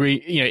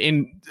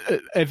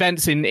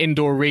events in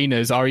indoor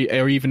arenas are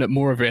even at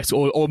more of risk,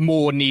 or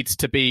more needs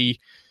to be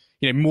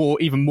more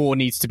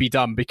needs to be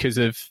done because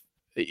of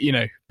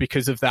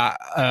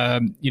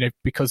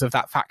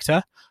that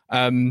factor.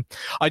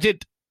 I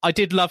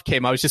did love,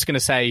 Kim. I was just going to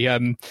say,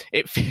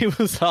 it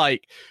feels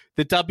like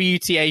the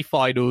WTA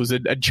finals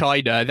and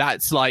China,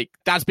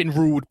 that's been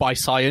ruled by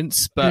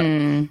science, but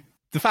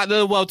the fact that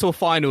the World Tour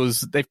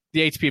finals, the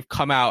ATP have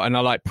come out and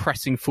are like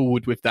pressing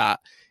forward with that,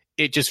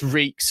 it just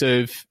reeks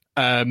of,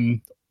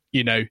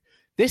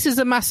 this is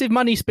a massive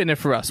money spinner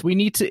for us. We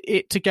need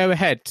it to go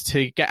ahead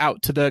to get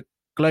out to the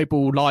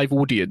global live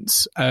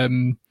audience.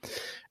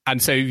 And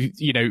so,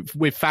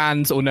 with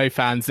fans or no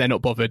fans, they're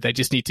not bothered. They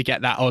just need to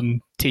get that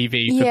on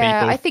TV for people.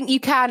 Yeah, I think you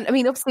can. I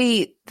mean,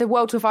 obviously, the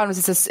World Tour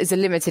Finals is a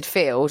limited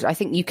field. I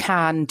think you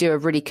can do a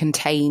really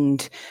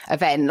contained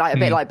event, like a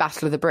bit like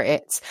Battle of the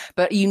Brits.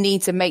 But you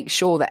need to make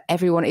sure that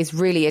everyone is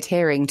really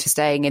adhering to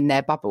staying in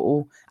their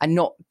bubble and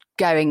not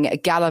going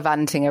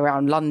gallivanting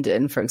around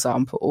London, for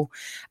example.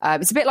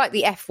 It's a bit like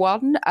the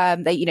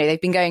F1.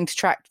 They've been going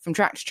from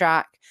track to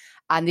track.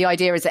 And the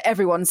idea is that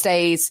everyone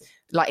stays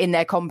like in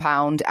their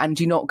compound and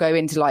do not go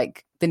into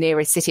like the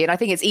nearest city. And I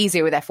think it's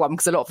easier with F1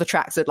 because a lot of the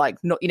tracks are like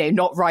not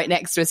right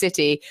next to a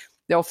city.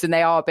 Often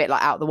they are a bit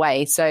like out the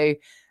way. So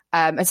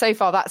and so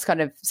far that's kind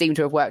of seemed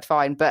to have worked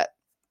fine. But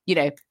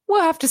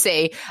we'll have to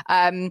see.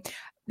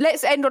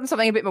 Let's end on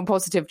something a bit more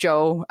positive,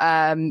 Joel,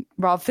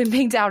 rather than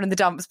being down in the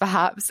dumps,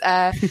 perhaps.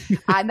 And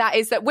that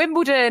is that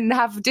Wimbledon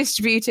have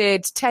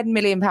distributed £10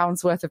 million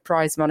worth of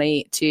prize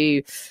money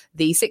to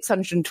the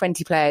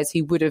 620 players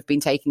who would have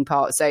been taking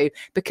part. So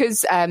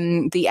because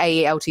the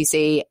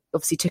AELTC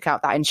obviously took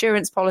out that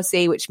insurance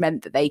policy, which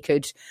meant that they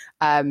could...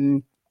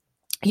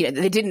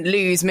 they didn't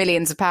lose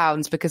millions of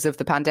pounds because of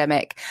the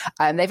pandemic.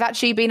 They've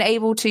actually been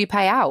able to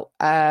pay out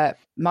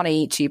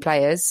money to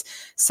players.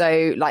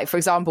 So, like, for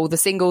example, the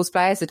singles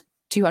players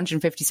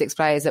 256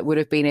 players that would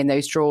have been in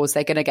those draws,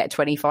 they're going to get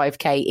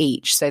 25k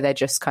each. So they're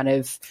just kind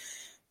of,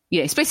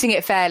 splitting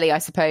it fairly, I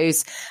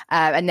suppose.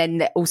 And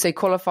then also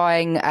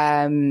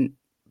qualifying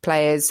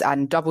players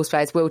and doubles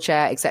players,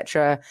 wheelchair,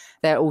 etc.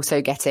 They're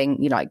also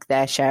getting,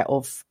 their share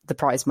of the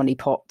prize money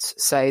pot.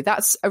 So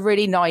that's a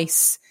really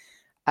nice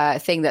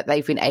thing that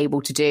they've been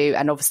able to do,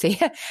 and obviously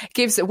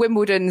gives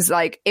Wimbledon's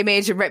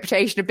image and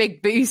reputation a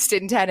big boost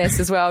in tennis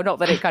as well. Not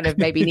that it kind of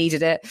maybe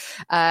needed it.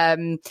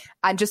 And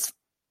just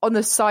on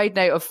the side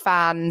note of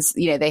fans,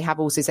 they have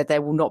also said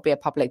there will not be a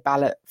public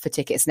ballot for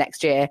tickets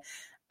next year.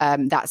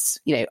 That's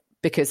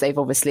because they've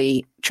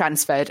obviously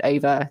transferred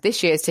over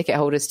this year's ticket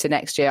holders to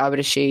next year, I would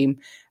assume.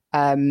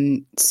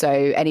 So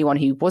anyone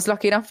who was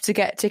lucky enough to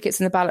get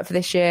tickets in the ballot for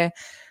this year,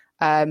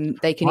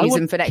 they can use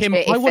them for next year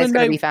if there's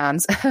going to be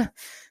fans.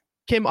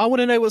 Kim, I want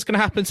to know what's going to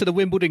happen to the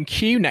Wimbledon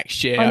queue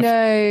next year. I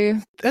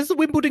know. Has the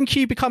Wimbledon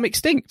queue become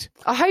extinct?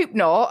 I hope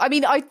not. I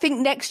mean, I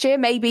think next year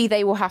maybe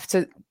they will have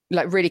to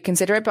really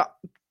consider it, but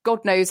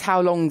God knows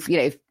how long,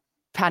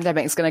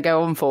 pandemic's going to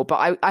go on for.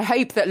 But I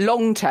hope that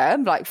long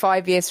term,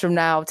 5 years from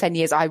now, 10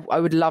 years, I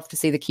would love to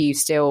see the queue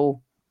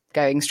still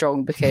going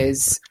strong,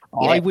 because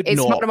it's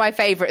not one of my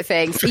favourite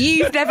things.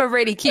 You've never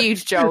really queued,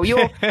 Joel.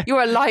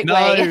 You're a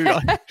lightweight. No.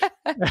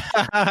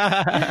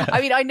 I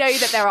mean, I know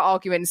that there are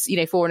arguments,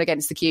 for and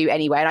against the queue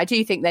anyway, and I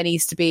do think there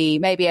needs to be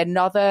maybe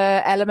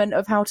another element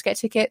of how to get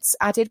tickets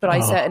added, but I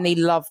certainly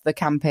love the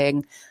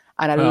camping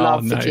and I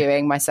love the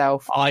queuing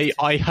myself.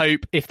 I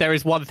hope, if there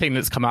is one thing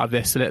that's come out of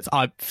this,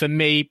 and for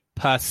me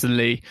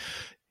personally,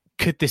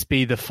 could this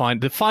be the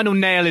final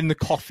nail in the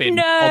coffin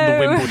on the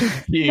Wimbledon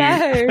queue?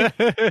 No,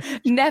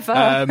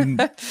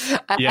 never.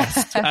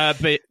 Yes,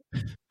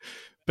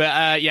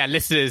 but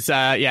listeners,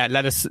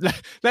 let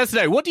us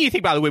know. What do you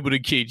think about the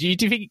Wimbledon queue? Do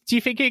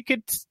you think it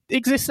could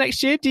exist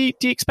next year? Do you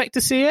expect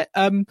to see it?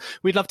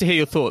 We'd love to hear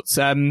your thoughts.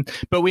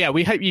 But we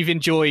hope you've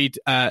enjoyed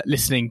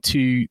listening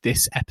to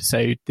this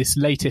episode, this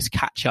latest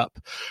catch up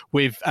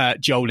with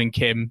Joel and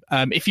Kim.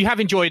 If you have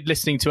enjoyed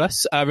listening to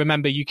us,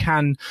 remember you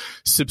can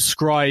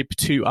subscribe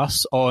to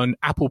us on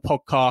Apple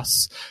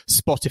Podcasts,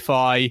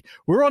 Spotify.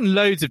 We're on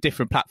loads of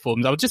different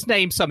platforms. I'll just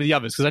name some of the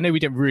others because I know we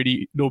don't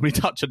really normally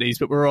touch on these,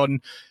 but we're on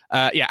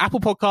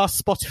Apple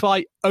Podcasts,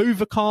 Spotify,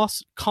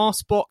 Overcast,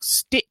 Castbox,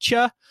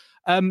 Stitcher.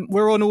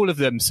 We're on all of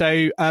them.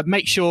 So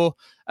make sure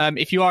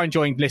if you are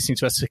enjoying listening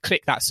to us, to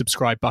click that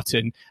subscribe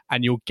button,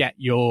 and you'll get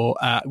we'll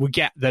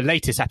get the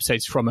latest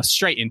episodes from us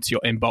straight into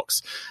your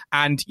inbox.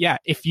 And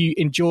if you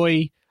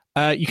enjoy,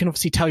 you can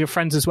obviously tell your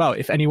friends as well.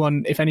 If any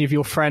of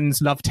your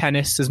friends love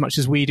tennis as much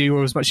as we do,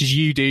 or as much as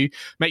you do,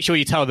 make sure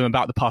you tell them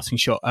about the Passing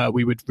Shot.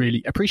 We would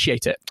really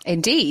appreciate it.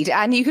 Indeed.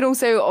 And you can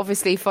also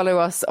obviously follow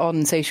us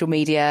on social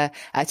media,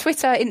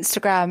 Twitter,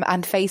 Instagram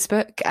and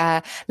Facebook.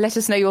 Let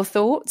us know your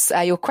thoughts,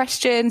 your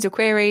questions, your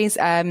queries.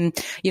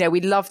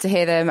 We'd love to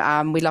hear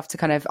them. We'd love to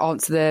kind of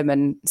answer them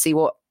and see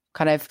what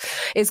kind of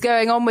is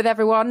going on with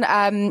everyone.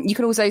 You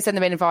can also send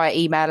them in via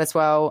email as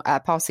well,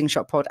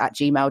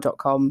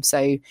 passingshotpod@gmail.com.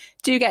 So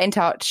do get in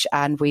touch,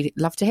 and we'd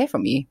love to hear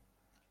from you.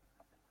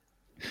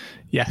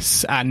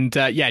 Yes, and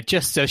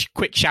just a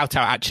quick shout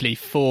out actually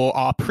for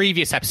our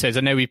previous episodes. I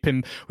know we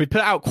put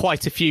out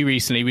quite a few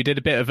recently. We did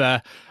a bit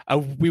of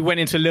we went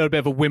into a little bit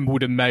of a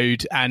Wimbledon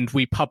mode, and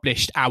we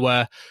published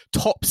our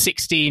top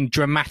 16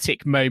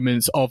 dramatic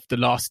moments of the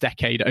last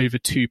decade over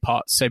 2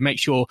 parts. So make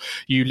sure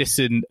you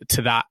listen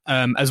to that,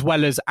 as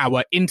well as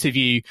our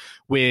interview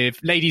with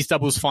ladies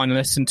doubles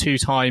finalists and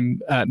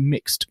 2-time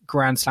mixed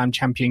Grand Slam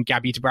champion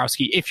Gabby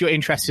Dabrowski. If you're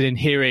interested in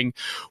hearing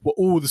what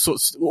all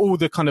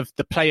the kind of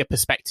the player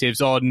perspectives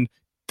on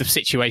the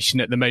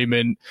situation at the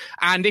moment,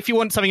 and if you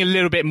want something a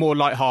little bit more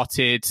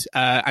lighthearted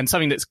and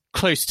something that's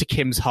close to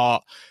Kim's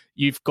heart,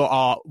 you've got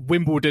our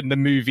Wimbledon the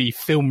movie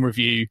film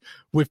review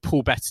with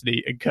Paul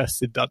Bettany and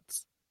Kirsten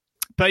Dunst.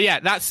 But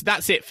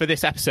that's it for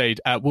this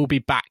episode. We'll be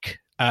back.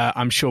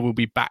 I'm sure we'll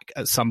be back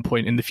at some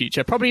point in the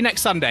future, probably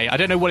next Sunday. I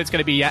don't know what it's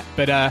going to be yet,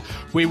 but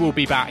we will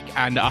be back,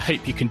 and I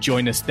hope you can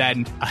join us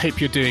then. I hope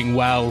you're doing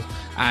well,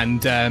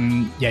 and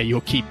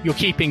you're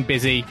keeping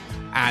busy,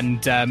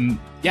 and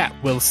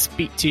we'll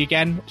speak to you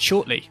again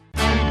shortly.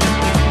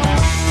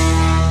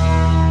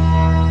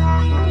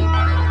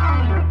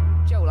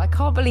 I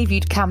can't believe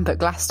you'd camp at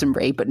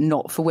Glastonbury but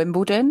not for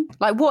Wimbledon.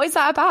 What is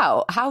that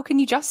about? How can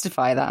you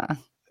justify that?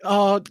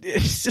 Oh,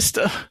 it's just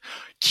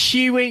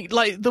queuing.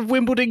 The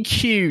Wimbledon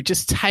queue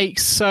just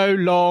takes so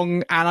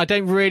long, and I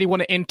don't really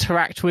want to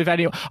interact with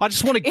anyone. I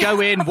just want to go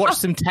in, watch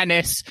some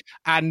tennis,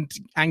 and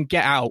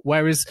get out.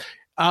 Whereas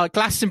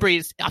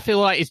Glastonbury, I feel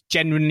like it's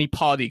genuinely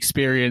part of the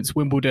experience.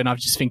 Wimbledon, I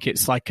just think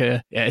it's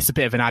it's a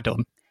bit of an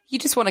add-on. You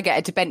just want to get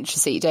a debenture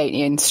seat, don't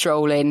you, and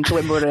stroll in to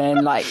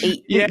Wimbledon and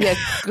eat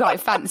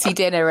fancy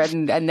dinner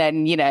and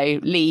then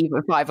leave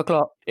at 5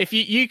 o'clock. If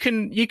you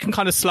can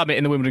kind of slum it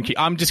in the Wimbledon queue.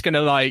 I'm just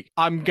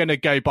gonna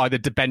go by the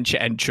debenture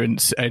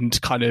entrance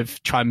and kind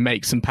of try and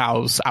make some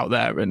pals out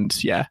there, and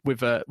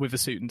with a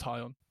suit and tie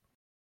on.